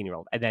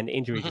 17-year-old. And then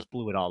injury just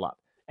blew it all up.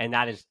 And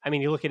that is, I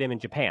mean, you look at him in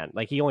Japan,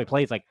 like he only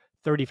plays like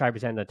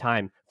 35% of the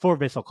time for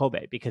Vissel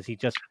Kobe because he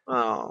just,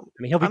 I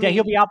mean,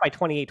 he'll be out by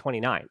 28,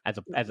 29 as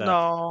a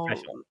no,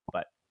 professional.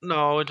 But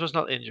no, it was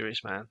not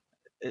injuries, man.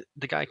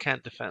 The guy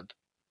can't defend.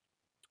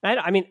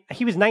 I mean,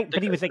 he was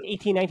but he was like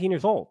 18, 19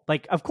 years old.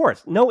 Like, of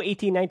course, no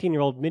 18,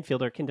 19-year-old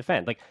midfielder can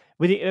defend. Like,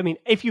 I mean,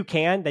 if you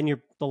can, then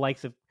you're the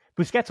likes of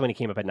Busquets when he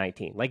came up at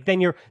 19. Like, then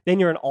you're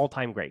an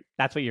all-time great.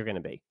 That's what you're going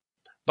to be.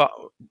 But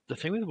the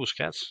thing with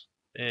Busquets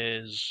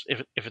is,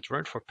 if it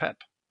weren't for Pep,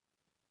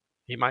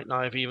 he might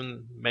not have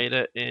even made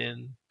it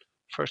in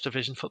first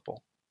division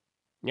football.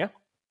 Yeah,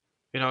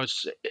 you know,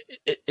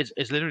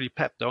 it's literally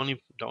Pep, the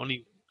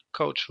only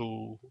coach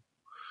who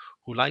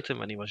liked him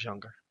when he was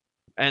younger.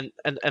 And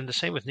the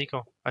same with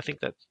Nico. I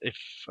think that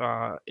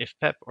if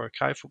Pep or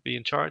Cruyff would be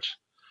in charge,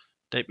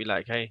 they'd be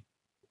like, hey,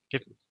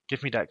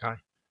 give me that guy,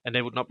 and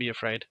they would not be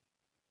afraid.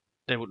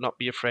 They would not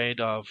be afraid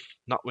of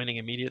not winning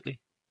immediately,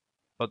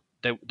 but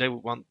they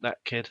would want that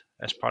kid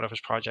as part of his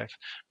project.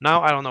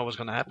 Now I don't know what's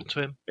going to happen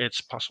to him.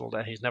 It's possible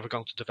that he's never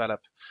going to develop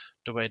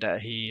the way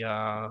that he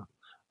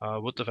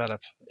would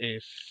develop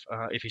if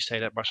he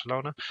stayed at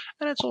Barcelona,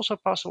 and it's also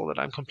possible that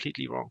I'm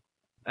completely wrong,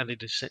 and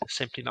it is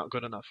simply not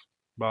good enough.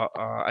 But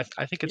I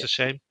think it's a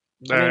shame.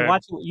 I mean,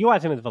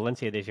 watch him with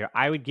Valencia this year,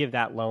 I would give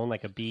that loan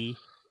like a B,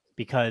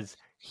 because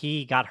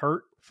he got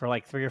hurt for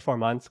like 3 or 4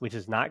 months, which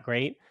is not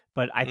great.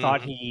 But I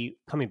thought he,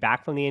 coming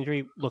back from the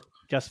injury, looked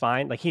just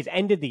fine. Like, he's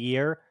ended the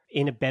year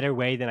in a better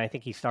way than I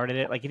think he started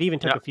it. Like, it even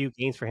took a few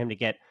games for him to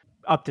get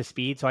up to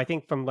speed. So I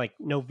think from like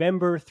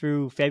November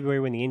through February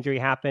when the injury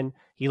happened,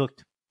 he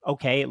looked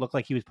okay. It looked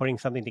like he was putting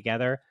something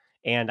together.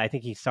 And I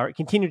think he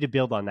continued to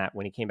build on that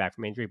when he came back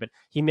from injury. But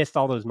he missed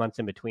all those months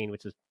in between,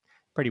 which was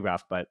pretty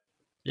rough. But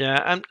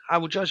yeah, and I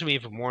would judge him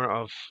even more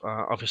of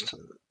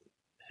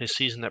his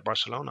season at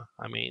Barcelona.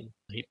 I mean,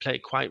 he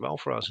played quite well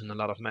for us in a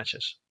lot of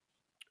matches.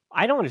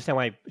 I don't understand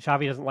why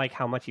Xavi doesn't like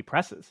how much he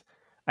presses.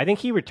 I think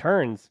he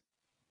returns,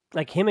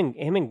 like him and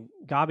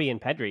Gabi and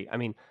Pedri. I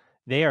mean,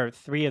 they are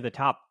 3 of the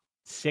top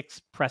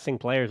 6 pressing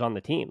players on the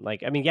team.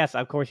 Like, I mean, yes,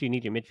 of course you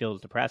need your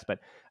midfielders to press, but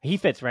he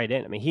fits right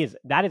in. I mean,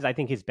 that is I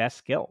think his best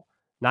skill.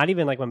 Not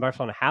even like when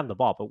Barcelona have the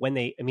ball, but when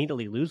they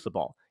immediately lose the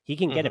ball, he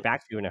can get it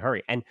back to you in a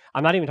hurry. And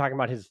I'm not even talking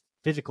about his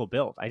physical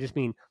build. I just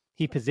mean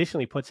he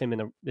positionally puts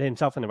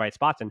himself in the right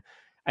spots. And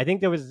I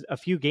think there was a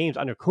few games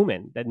under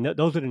Koeman that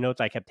those are the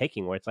notes I kept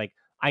taking, where it's like,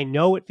 I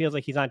know it feels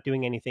like he's not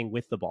doing anything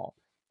with the ball.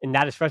 And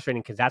that is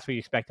frustrating because that's what you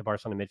expect the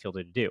Barcelona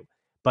midfielder to do.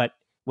 But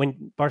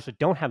when Barca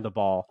don't have the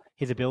ball,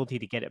 his ability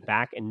to get it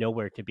back and know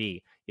where to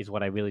be is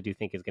what I really do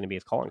think is going to be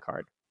his calling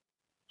card.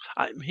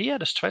 He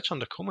had a stretch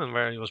under Koeman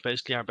where he was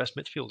basically our best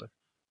midfielder.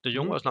 De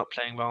Jong was not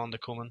playing well under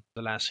Koeman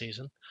the last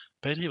season.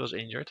 Pedri was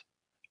injured.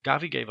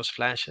 Gavi gave us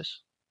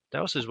flashes.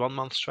 That was his 1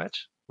 month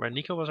stretch where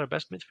Nico was our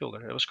best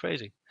midfielder. It was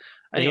crazy.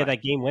 Anyway. He had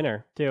that game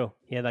winner too.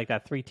 He had like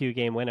that 3-2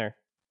 game winner.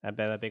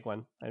 That big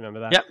one. I remember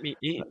that.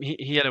 Yeah,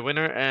 he had a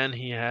winner and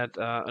he had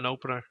an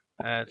opener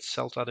at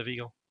Celta de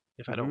Vigo.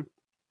 If I don't,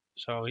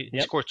 so he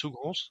scored 2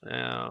 goals.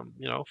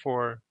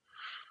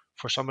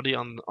 For somebody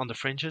on the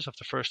fringes of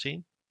the first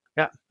team.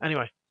 Yeah.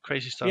 Anyway,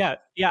 crazy stuff.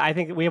 Yeah. I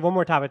think we have one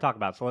more topic to talk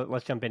about, so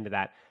let's jump into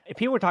that. If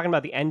people were talking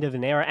about the end of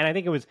an era, and I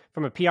think it was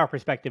from a PR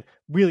perspective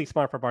really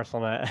smart for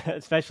Barcelona,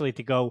 especially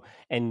to go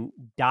and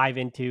dive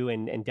into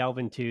and delve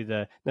into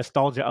the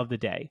nostalgia of the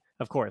day.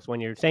 Of course, when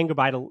you're saying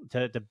goodbye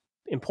to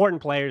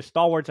important players,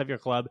 stalwarts of your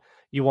club,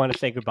 you want to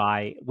say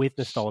goodbye with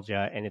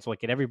nostalgia, and it's what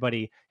get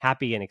everybody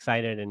happy and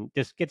excited and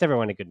just gets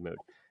everyone in a good mood.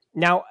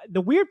 Now,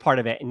 the weird part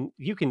of it, and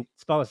you can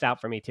spell this out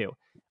for me too,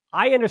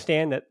 I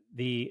understand that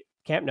the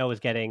Camp Nou is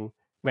getting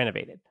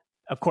renovated.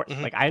 Of course,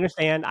 like I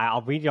understand,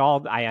 I'll read you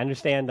all, I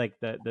understand like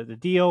the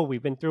deal,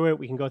 we've been through it,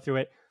 we can go through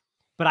it,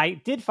 but I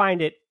did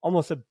find it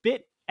almost a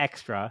bit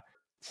extra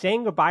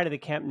saying goodbye to the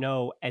Camp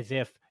Nou as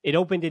if it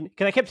opened in,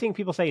 because I kept seeing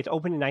people say it's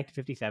opened in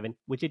 1957,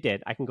 which it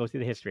did. I can go through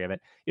the history of it.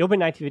 It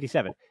opened in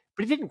 1957,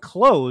 but it didn't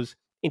close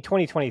in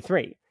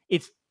 2023.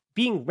 It's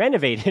being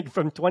renovated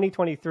from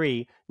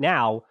 2023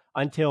 now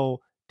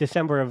until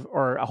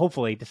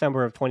hopefully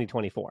December of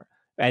 2024,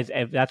 as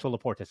that's what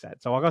Laporta said.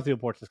 So I'll go through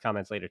Laporta's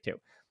comments later too.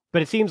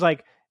 But it seems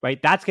like,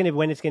 right, that's going to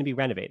when it's going to be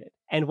renovated.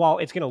 And while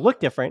it's going to look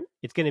different,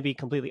 it's going to be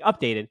completely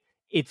updated.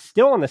 It's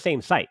still on the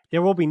same site.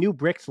 There will be new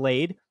bricks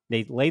laid.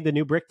 They laid the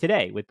new brick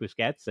today with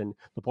Busquets and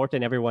Laporta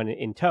and everyone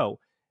in tow.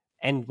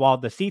 And while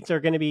the seats are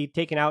going to be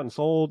taken out and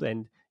sold,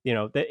 and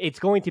it's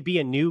going to be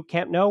a new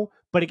Camp Nou.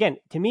 But again,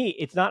 to me,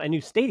 it's not a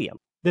new stadium.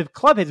 The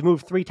club has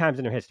moved 3 times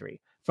in their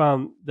history,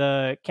 from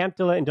the Camp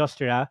de la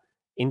Industria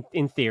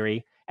in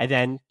theory, and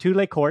then to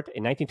Les Court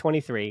in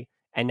 1923,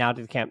 and now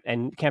to the Camp Nou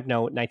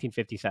in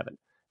 1957.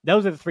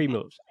 Those are the 3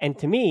 moves. And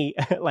to me,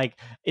 like,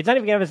 it's not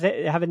even going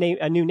to have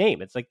a new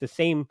name. It's like the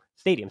same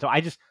stadium. So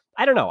I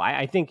don't know.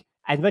 I think,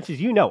 as much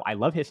as I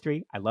love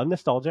history, I love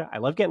nostalgia, I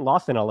love getting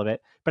lost in all of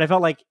it. But I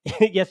felt like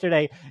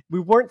yesterday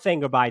we weren't saying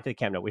goodbye to the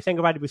Camp Nou. We were saying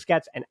goodbye to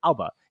Busquets and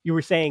Alba. You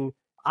were saying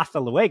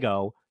hasta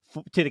luego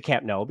to the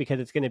Camp Nou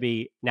because it's going to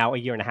be now a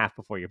year and a half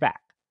before you're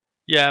back.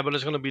 Yeah, but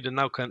it's going to be the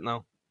now Camp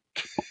Nou.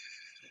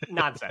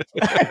 Nonsense.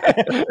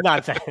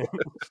 Nonsense.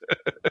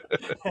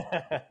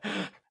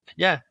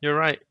 Yeah, you're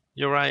right.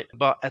 You're right.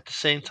 But at the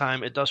same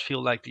time, it does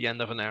feel like the end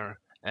of an era.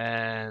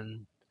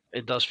 And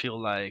it does feel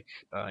like,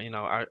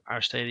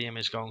 our stadium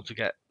is going to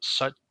get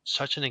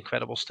such an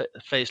incredible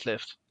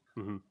facelift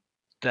Mm-hmm.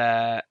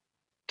 that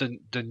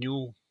the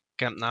new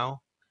Camp Nou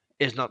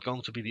is not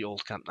going to be the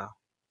old Camp Nou.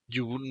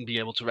 You wouldn't be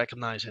able to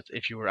recognize it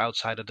if you were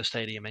outside of the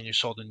stadium and you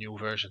saw the new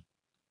version.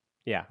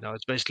 Yeah. No,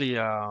 it's basically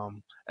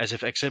as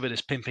if Exhibit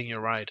is pimping your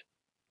ride.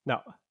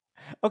 No.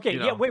 Okay,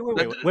 yeah, wait.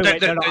 No,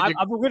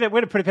 I'm going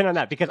to put a pin on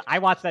that because I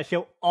watched that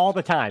show all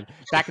the time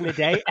back in the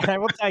day, and I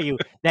will tell you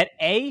that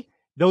A,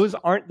 those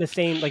aren't the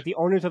same, like the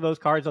owners of those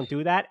cars don't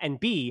do that, and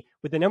B,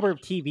 with the number of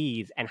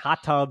TVs and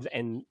hot tubs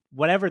and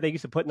whatever they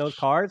used to put in those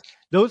cars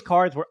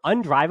were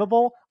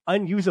undrivable,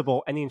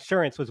 unusable, and the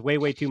insurance was way,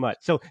 way too much.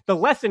 So the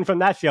lesson from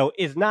that show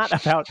is not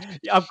about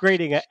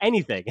upgrading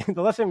anything.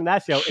 The lesson from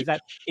that show is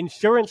that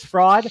insurance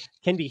fraud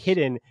can be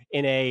hidden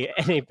in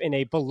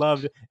a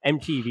beloved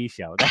MTV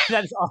show.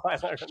 That's all I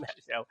learned from that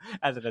show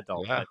as an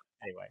adult. Yeah. But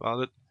anyway,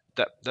 well,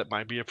 that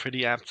might be a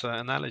pretty apt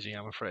analogy,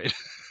 I'm afraid.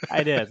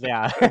 it is,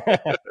 yeah.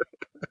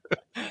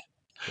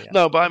 Yeah.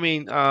 No, but I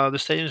mean, the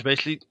stadium is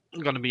basically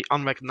going to be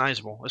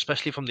unrecognizable,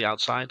 especially from the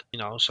outside.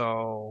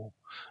 So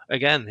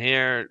again,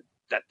 here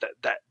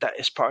that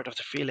is part of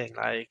the feeling.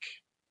 Like,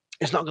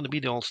 it's not going to be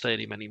the old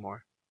stadium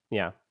anymore.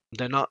 Yeah,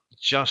 they're not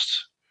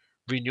just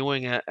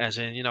renewing it, as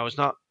in, it's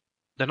not.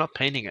 They're not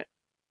painting it.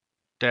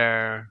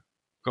 They're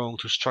going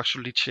to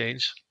structurally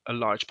change a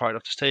large part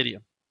of the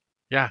stadium.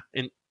 Yeah,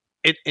 in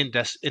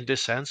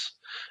this sense,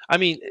 I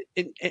mean,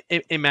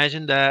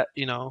 imagine that.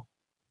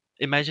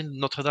 Imagine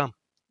Notre Dame.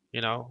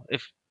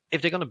 If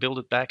they're going to build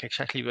it back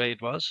exactly where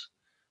it was,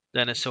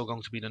 then it's still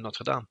going to be the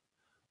Notre Dame.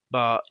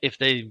 But if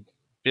they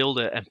build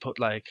it and put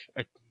like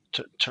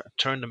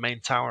turn the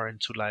main tower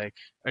into like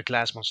a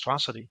glass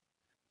monstrosity,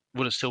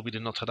 would it still be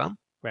the Notre Dame?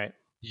 right.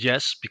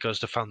 Yes, because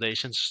the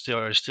foundations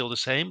are still the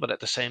same, but at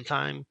the same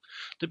time,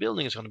 the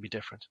building is going to be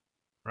different,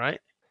 right?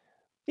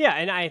 Yeah,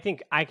 and I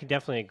think I could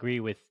definitely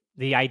agree with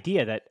the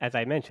idea that, as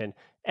I mentioned,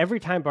 every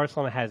time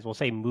Barcelona has, we'll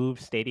say,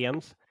 moved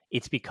stadiums,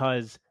 it's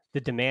because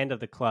the demand of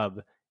the club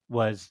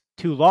was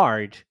too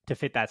large to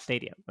fit that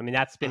stadium. I mean,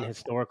 that's been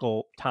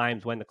historical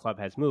times when the club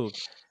has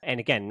moved. And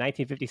again,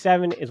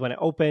 1957 is when it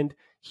opened.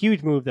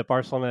 Huge move that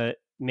Barcelona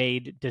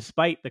made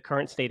despite the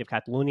current state of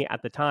Catalonia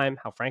at the time,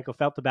 how Franco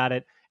felt about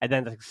it, and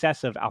then the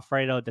success of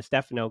Alfredo Di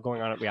Stefano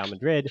going on at Real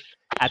Madrid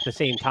at the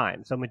same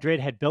time. So Madrid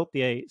had built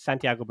the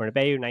Santiago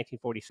Bernabeu in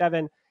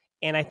 1947.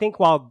 And I think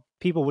while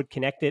people would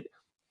connect it,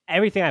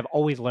 everything I've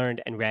always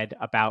learned and read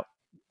about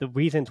the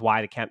reasons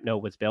why the Camp Nou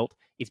was built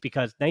is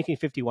because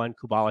 1951,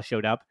 Kubala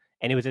showed up,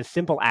 and it was as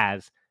simple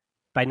as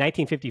by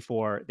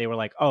 1954, they were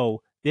like,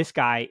 oh, this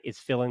guy is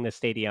filling the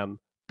stadium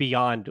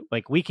beyond,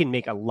 like, we can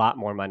make a lot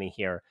more money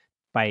here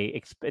by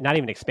not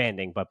even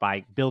expanding, but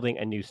by building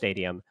a new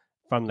stadium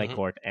from Les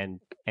Court and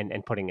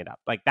putting it up.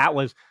 Like,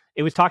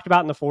 it was talked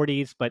about in the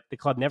 40s, but the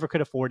club never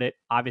could afford it,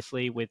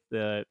 obviously, with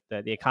the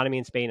economy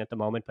in Spain at the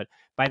moment. But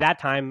by that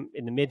time,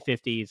 in the mid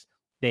 50s,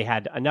 they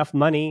had enough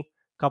money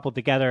coupled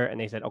together,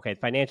 and they said, okay,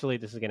 financially,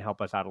 this is going to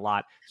help us out a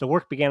lot. So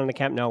work began on the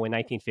Camp Nou in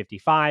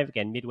 1955,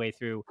 again, midway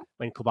through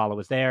when Kubala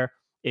was there.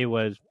 It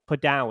was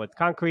put down with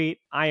concrete,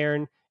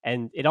 iron,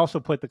 and it also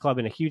put the club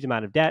in a huge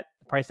amount of debt.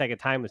 The price tag at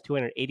the time was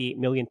 288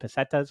 million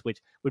pesetas, which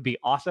would be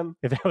awesome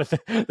if that was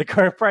the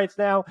current price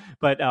now.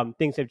 But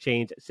things have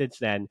changed since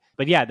then.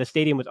 But yeah, the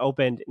stadium was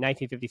opened in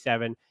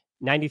 1957,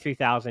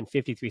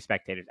 93,053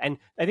 spectators. And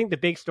I think the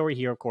big story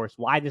here, of course,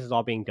 why this is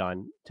all being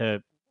done,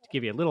 to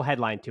give you a little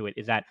headline to it,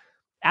 is that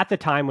at the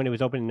time when it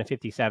was opened in the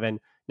 57,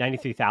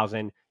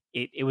 93,000,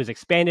 it was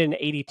expanded in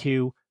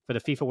 82 for the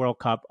FIFA World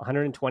Cup,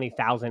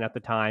 120,000 at the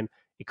time.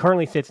 It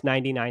currently sits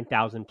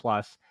 99,000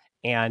 plus,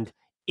 and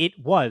it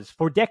was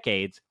for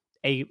decades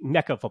a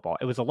mecca of football.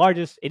 It is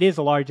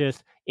the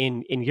largest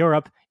in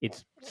Europe.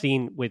 It's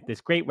seen with this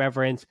great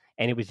reverence,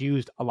 and it was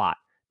used a lot.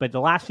 But the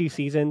last few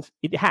seasons,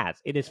 it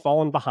has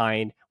fallen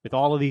behind with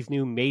all of these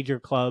new major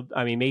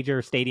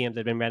major stadiums that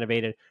have been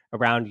renovated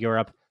around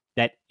Europe.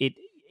 That it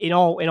in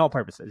all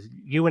purposes,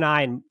 you and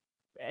I and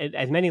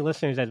as many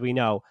listeners as we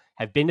know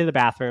have been to the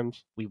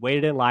bathrooms. We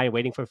waited in line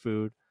waiting for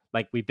food.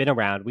 Like we've been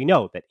around. We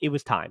know that it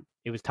was time.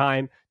 It was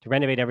time to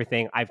renovate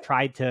everything. I've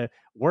tried to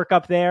work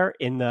up there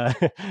in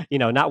the,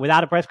 not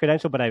without a press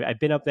credential, but I've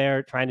been up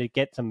there trying to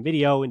get some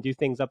video and do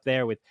things up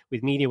there with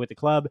media with the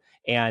club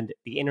and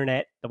the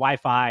internet, the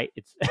Wi-Fi.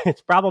 It's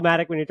it's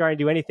problematic when you're trying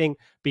to do anything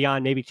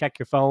beyond maybe check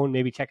your phone,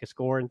 maybe check a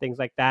score and things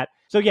like that.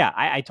 So yeah,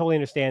 I totally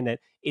understand that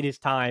it is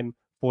time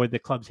for the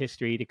club's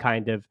history to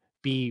kind of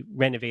be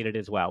renovated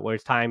as well, where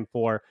it's time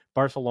for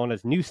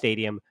Barcelona's new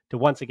stadium to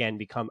once again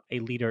become a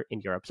leader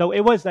in Europe. So it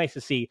was nice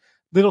to see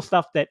little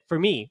stuff that for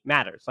me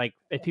matters. Like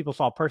if people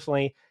saw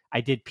personally, I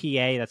did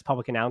PA, that's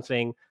public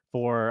announcing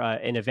for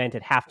an event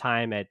at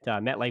halftime at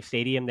MetLife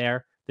Stadium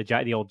there,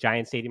 the old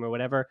Giant Stadium or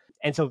whatever.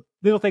 And so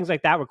little things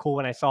like that were cool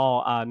when I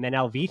saw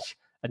Manel Vich,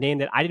 a name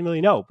that I didn't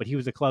really know, but he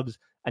was the club's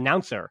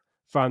announcer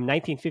from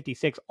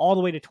 1956 all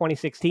the way to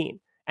 2016.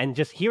 And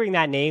just hearing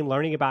that name,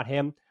 learning about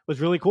him was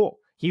really cool.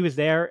 He was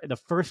there the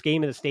first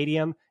game of the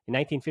stadium in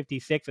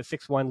 1956, a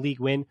 6-1 league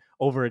win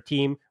over a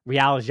team,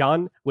 Real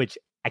Jean, which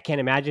I can't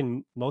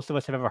imagine most of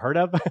us have ever heard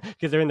of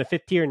because they're in the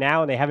fifth tier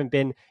now and they haven't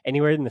been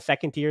anywhere in the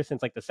second tier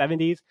since like the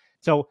 70s.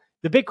 So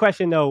the big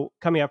question, though,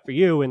 coming up for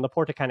you, and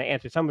Laporta kind of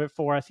answered some of it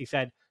for us. He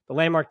said the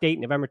landmark date,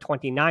 November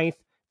 29th,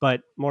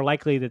 but more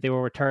likely that they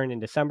will return in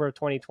December of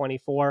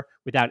 2024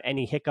 without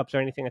any hiccups or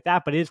anything like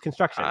that. But it is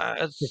construction.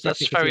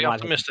 That's very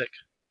optimistic.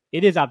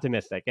 It is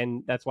optimistic,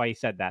 and that's why he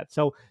said that.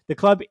 So the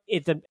club,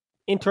 it's an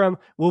interim,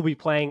 will be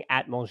playing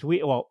at in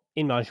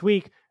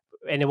Montjuic,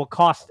 and it will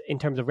cost, in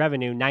terms of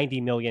revenue,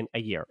 90 million a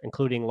year,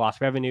 including lost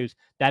revenues.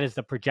 That is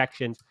the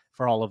projections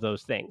for all of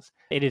those things.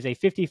 It is a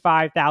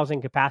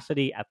 55,000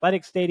 capacity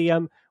athletic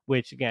stadium,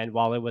 which again,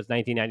 while it was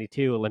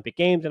 1992 Olympic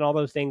Games and all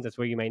those things, that's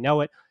where you may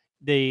know it.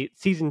 The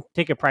season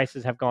ticket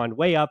prices have gone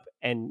way up,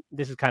 and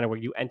this is kind of where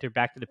you enter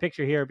back to the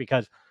picture here,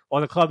 because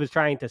while the club is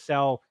trying to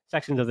sell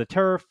sections of the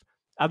turf,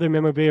 other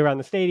memorabilia around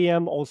the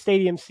stadium, old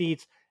stadium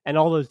seats, and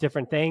all those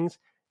different things,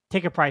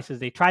 ticket prices,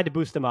 they tried to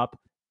boost them up.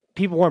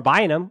 People weren't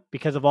buying them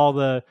because of all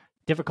the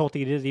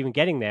difficulty it is even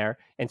getting there.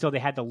 And so they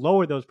had to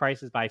lower those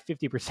prices by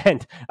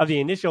 50% of the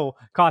initial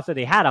cost that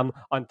they had them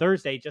on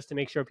Thursday, just to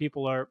make sure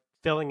people are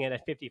filling it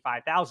at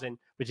 55,000,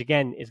 which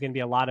again is going to be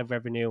a lot of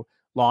revenue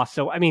loss.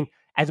 So, I mean,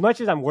 as much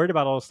as I'm worried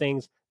about all those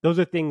things, those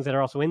are things that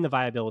are also in the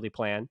viability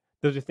plan.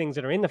 Those are things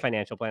that are in the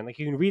financial plan. Like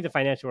you can read the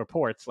financial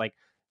reports. Like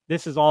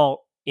this is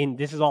all being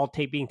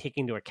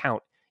taken into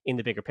account in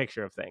the bigger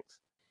picture of things.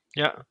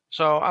 Yeah.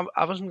 So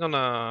I wasn't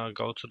gonna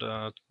go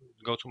to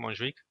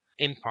Montjuic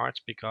in part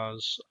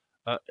because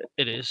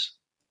it is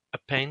a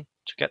pain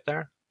to get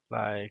there.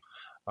 Like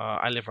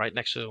I live right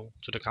next to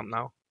the Camp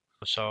Nou,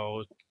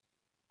 so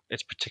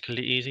it's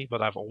particularly easy.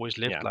 But I've always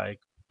lived like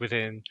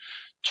within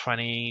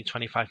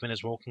 20-25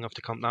 minutes walking of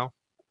the Camp Nou.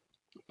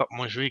 But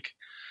Montjuic,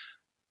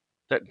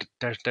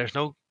 there's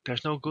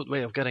no good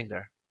way of getting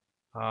there.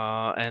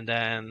 And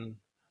then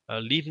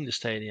leaving the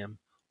stadium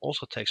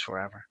also takes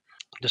forever.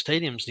 The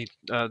stadiums need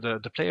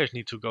the players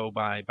need to go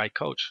by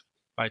coach,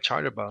 by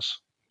charter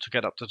bus to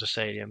get up to the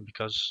stadium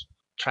because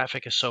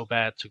traffic is so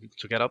bad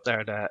to get up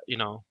there that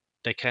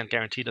they can't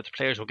guarantee that the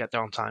players will get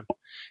there on time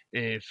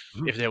if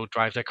they would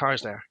drive their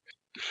cars there.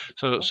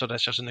 So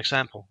that's just an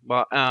example.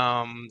 But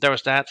there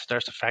was that.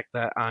 There's the fact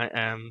that I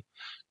am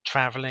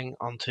traveling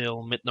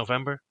until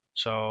mid-November,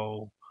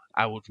 so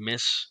I would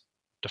miss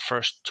the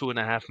first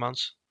 2.5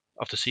 months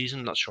of the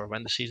season. Not sure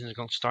when the season is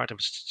going to start. If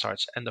it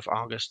starts end of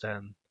August,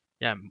 then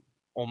yeah,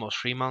 almost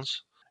 3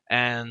 months.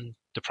 And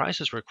the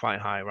prices were quite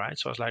high, right?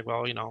 So I was like,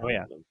 well,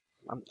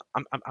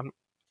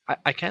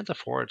 I can't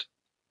afford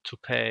to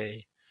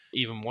pay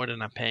even more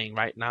than I'm paying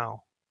right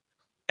now,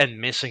 and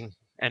miss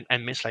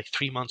like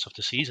 3 months of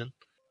the season.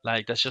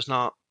 Like that's just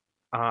not.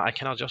 I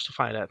cannot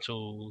justify that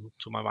to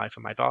my wife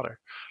and my daughter.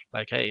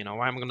 Like, hey,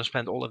 why am I going to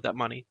spend all of that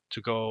money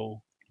to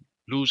go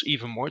lose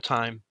even more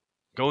time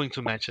going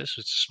to matches,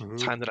 which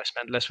is time that I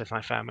spent less with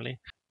my family,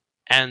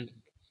 and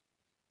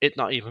it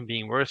not even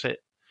being worth it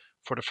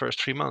for the first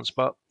 3 months.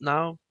 But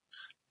now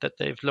that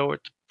they've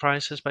lowered the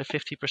prices by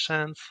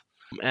 50%,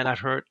 and I've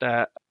heard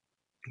that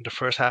the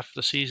first half of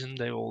the season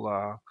they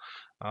will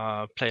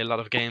play a lot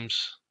of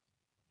games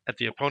at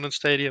the opponent's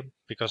stadium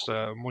because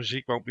the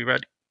Montjuic won't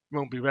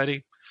be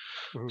ready.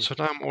 So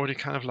now I'm already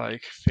kind of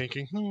like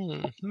thinking,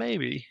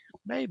 maybe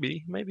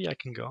I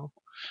can go.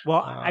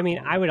 Well, I mean,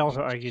 I would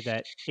also argue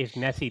that if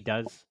Messi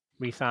does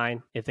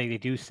resign, if they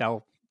do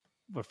sell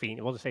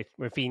Rafinha, we'll just say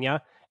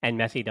Rafinha, and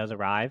Messi does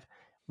arrive,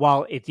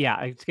 while it's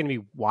going to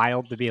be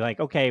wild to be like,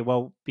 okay,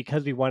 well,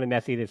 because we wanted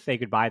Messi to say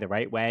goodbye the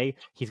right way,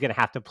 he's going to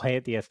have to play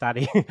at the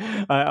Estadio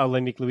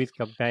Olympique Luis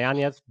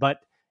Cabañas. But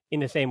in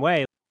the same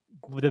way,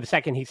 the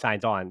second he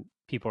signs on,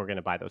 people are going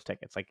to buy those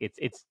tickets. Like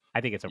it's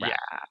I think it's a wrap.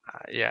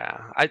 Yeah.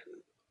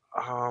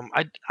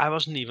 I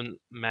wasn't even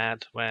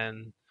mad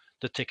when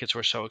the tickets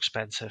were so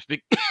expensive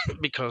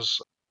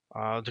because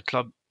the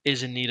club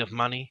is in need of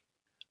money.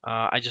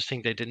 I just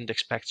think they didn't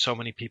expect so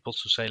many people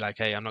to say like,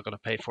 "Hey, I'm not going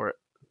to pay for it."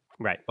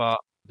 Right. But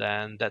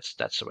then that's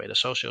the way the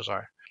socials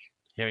are.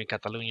 Here in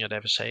Catalonia, they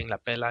were saying "La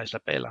pela es la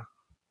pela,"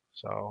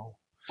 so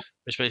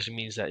which basically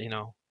means that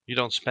you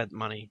don't spend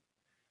money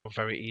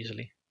very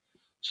easily.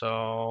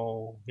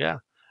 So yeah,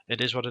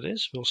 it is what it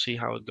is. We'll see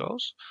how it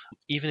goes.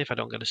 Even if I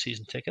don't get a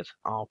season ticket,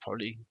 I'll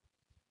probably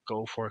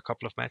go for a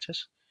couple of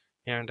matches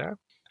here and there,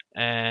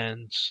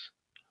 and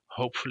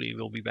hopefully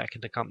we'll be back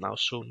in the Camp Nou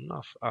soon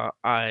enough.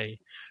 I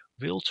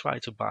will try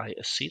to buy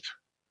a seat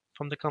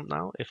from the Camp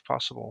Nou if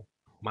possible.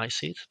 My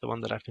seat, the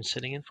one that I've been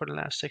sitting in for the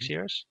last 6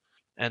 years,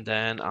 and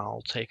then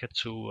I'll take it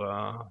to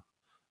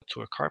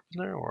a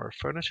carpenter or a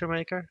furniture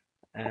maker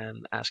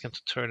and ask him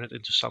to turn it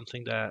into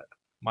something that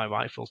my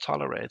wife will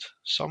tolerate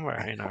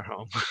somewhere in our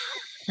home.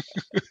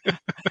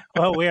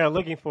 Well, we are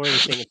looking forward to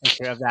seeing a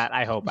picture of that.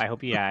 I hope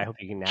you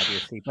can have your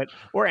seat, but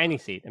or any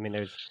seat. I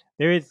mean,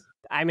 there is.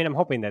 I mean, I'm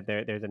hoping that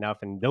there's enough,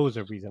 and those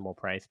are reasonable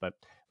price. But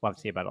we'll have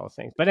to see about all those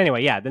things. But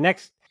anyway, yeah, the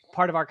next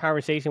part of our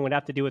conversation would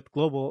have to do with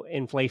global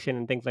inflation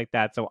and things like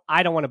that. So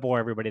I don't want to bore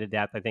everybody to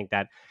death. I think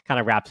that kind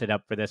of wraps it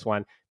up for this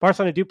one.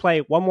 Barcelona do play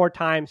one more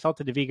time,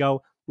 Celta de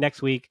Vigo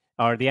next week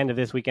or the end of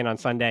this weekend on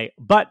Sunday.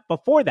 But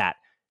before that,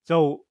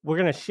 so we're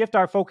going to shift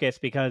our focus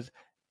because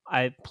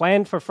I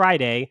planned for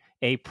Friday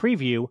a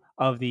preview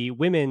of the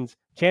Women's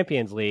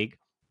Champions League,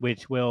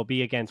 which will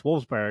be against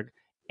Wolfsburg.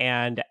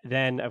 And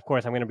then, of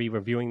course, I'm going to be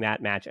reviewing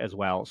that match as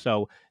well.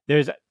 So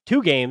there's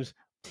 2 games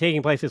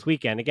taking place this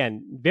weekend.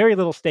 Again, very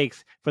little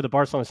stakes for the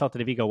Barcelona Celta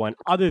de Vigo one,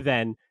 other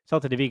than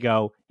Celta de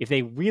Vigo. If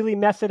they really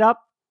mess it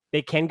up,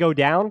 they can go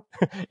down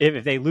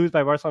if they lose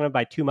by Barcelona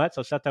by too much.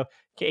 So Celta,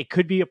 it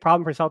could be a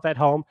problem for Celta at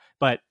home,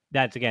 but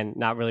that's, again,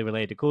 not really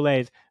related to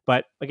Culés.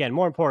 But again,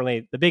 more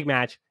importantly, the big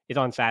match is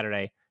on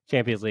Saturday.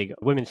 Champions League,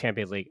 Women's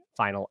Champions League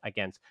final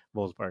against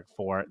Wolfsburg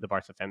for the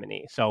Barca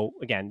Femení. So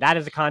again, that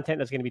is the content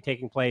that's going to be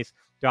taking place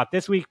throughout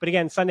this week. But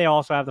again, Sunday I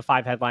also have the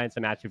 5 headlines,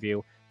 the match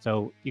review.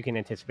 So you can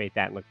anticipate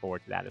that and look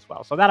forward to that as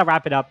well. So that'll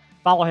wrap it up.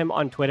 Follow him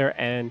on Twitter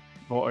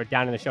or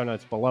down in the show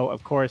notes below,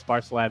 of course,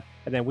 Barceleb.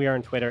 And then we are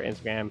on Twitter,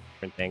 Instagram,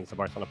 different things, the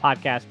Barcelona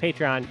Podcast,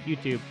 Patreon,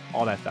 YouTube,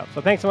 all that stuff.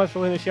 So thanks so much for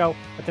listening to the show.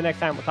 Until next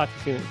time, we'll talk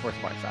to you soon for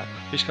Smart Side.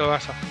 Visca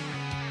Barça.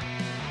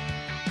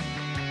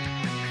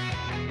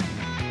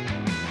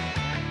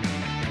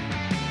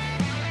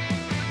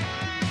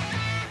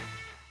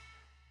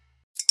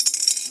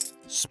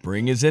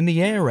 Spring is in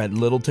the air at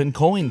Littleton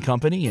Coin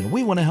Company, and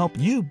we want to help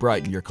you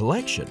brighten your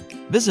collection.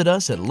 Visit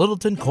us at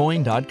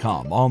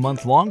littletoncoin.com all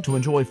month long to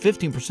enjoy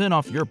 15%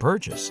 off your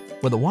purchase.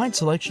 With a wide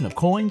selection of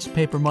coins,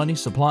 paper money,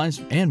 supplies,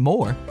 and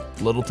more,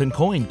 Littleton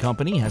Coin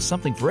Company has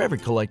something for every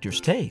collector's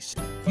taste.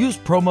 Use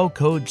promo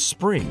code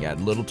SPRING at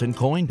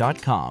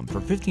littletoncoin.com for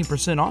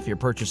 15% off your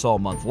purchase all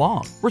month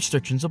long.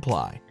 Restrictions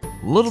apply.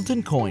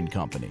 Littleton Coin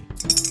Company.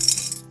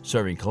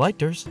 Serving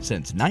collectors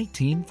since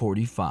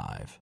 1945.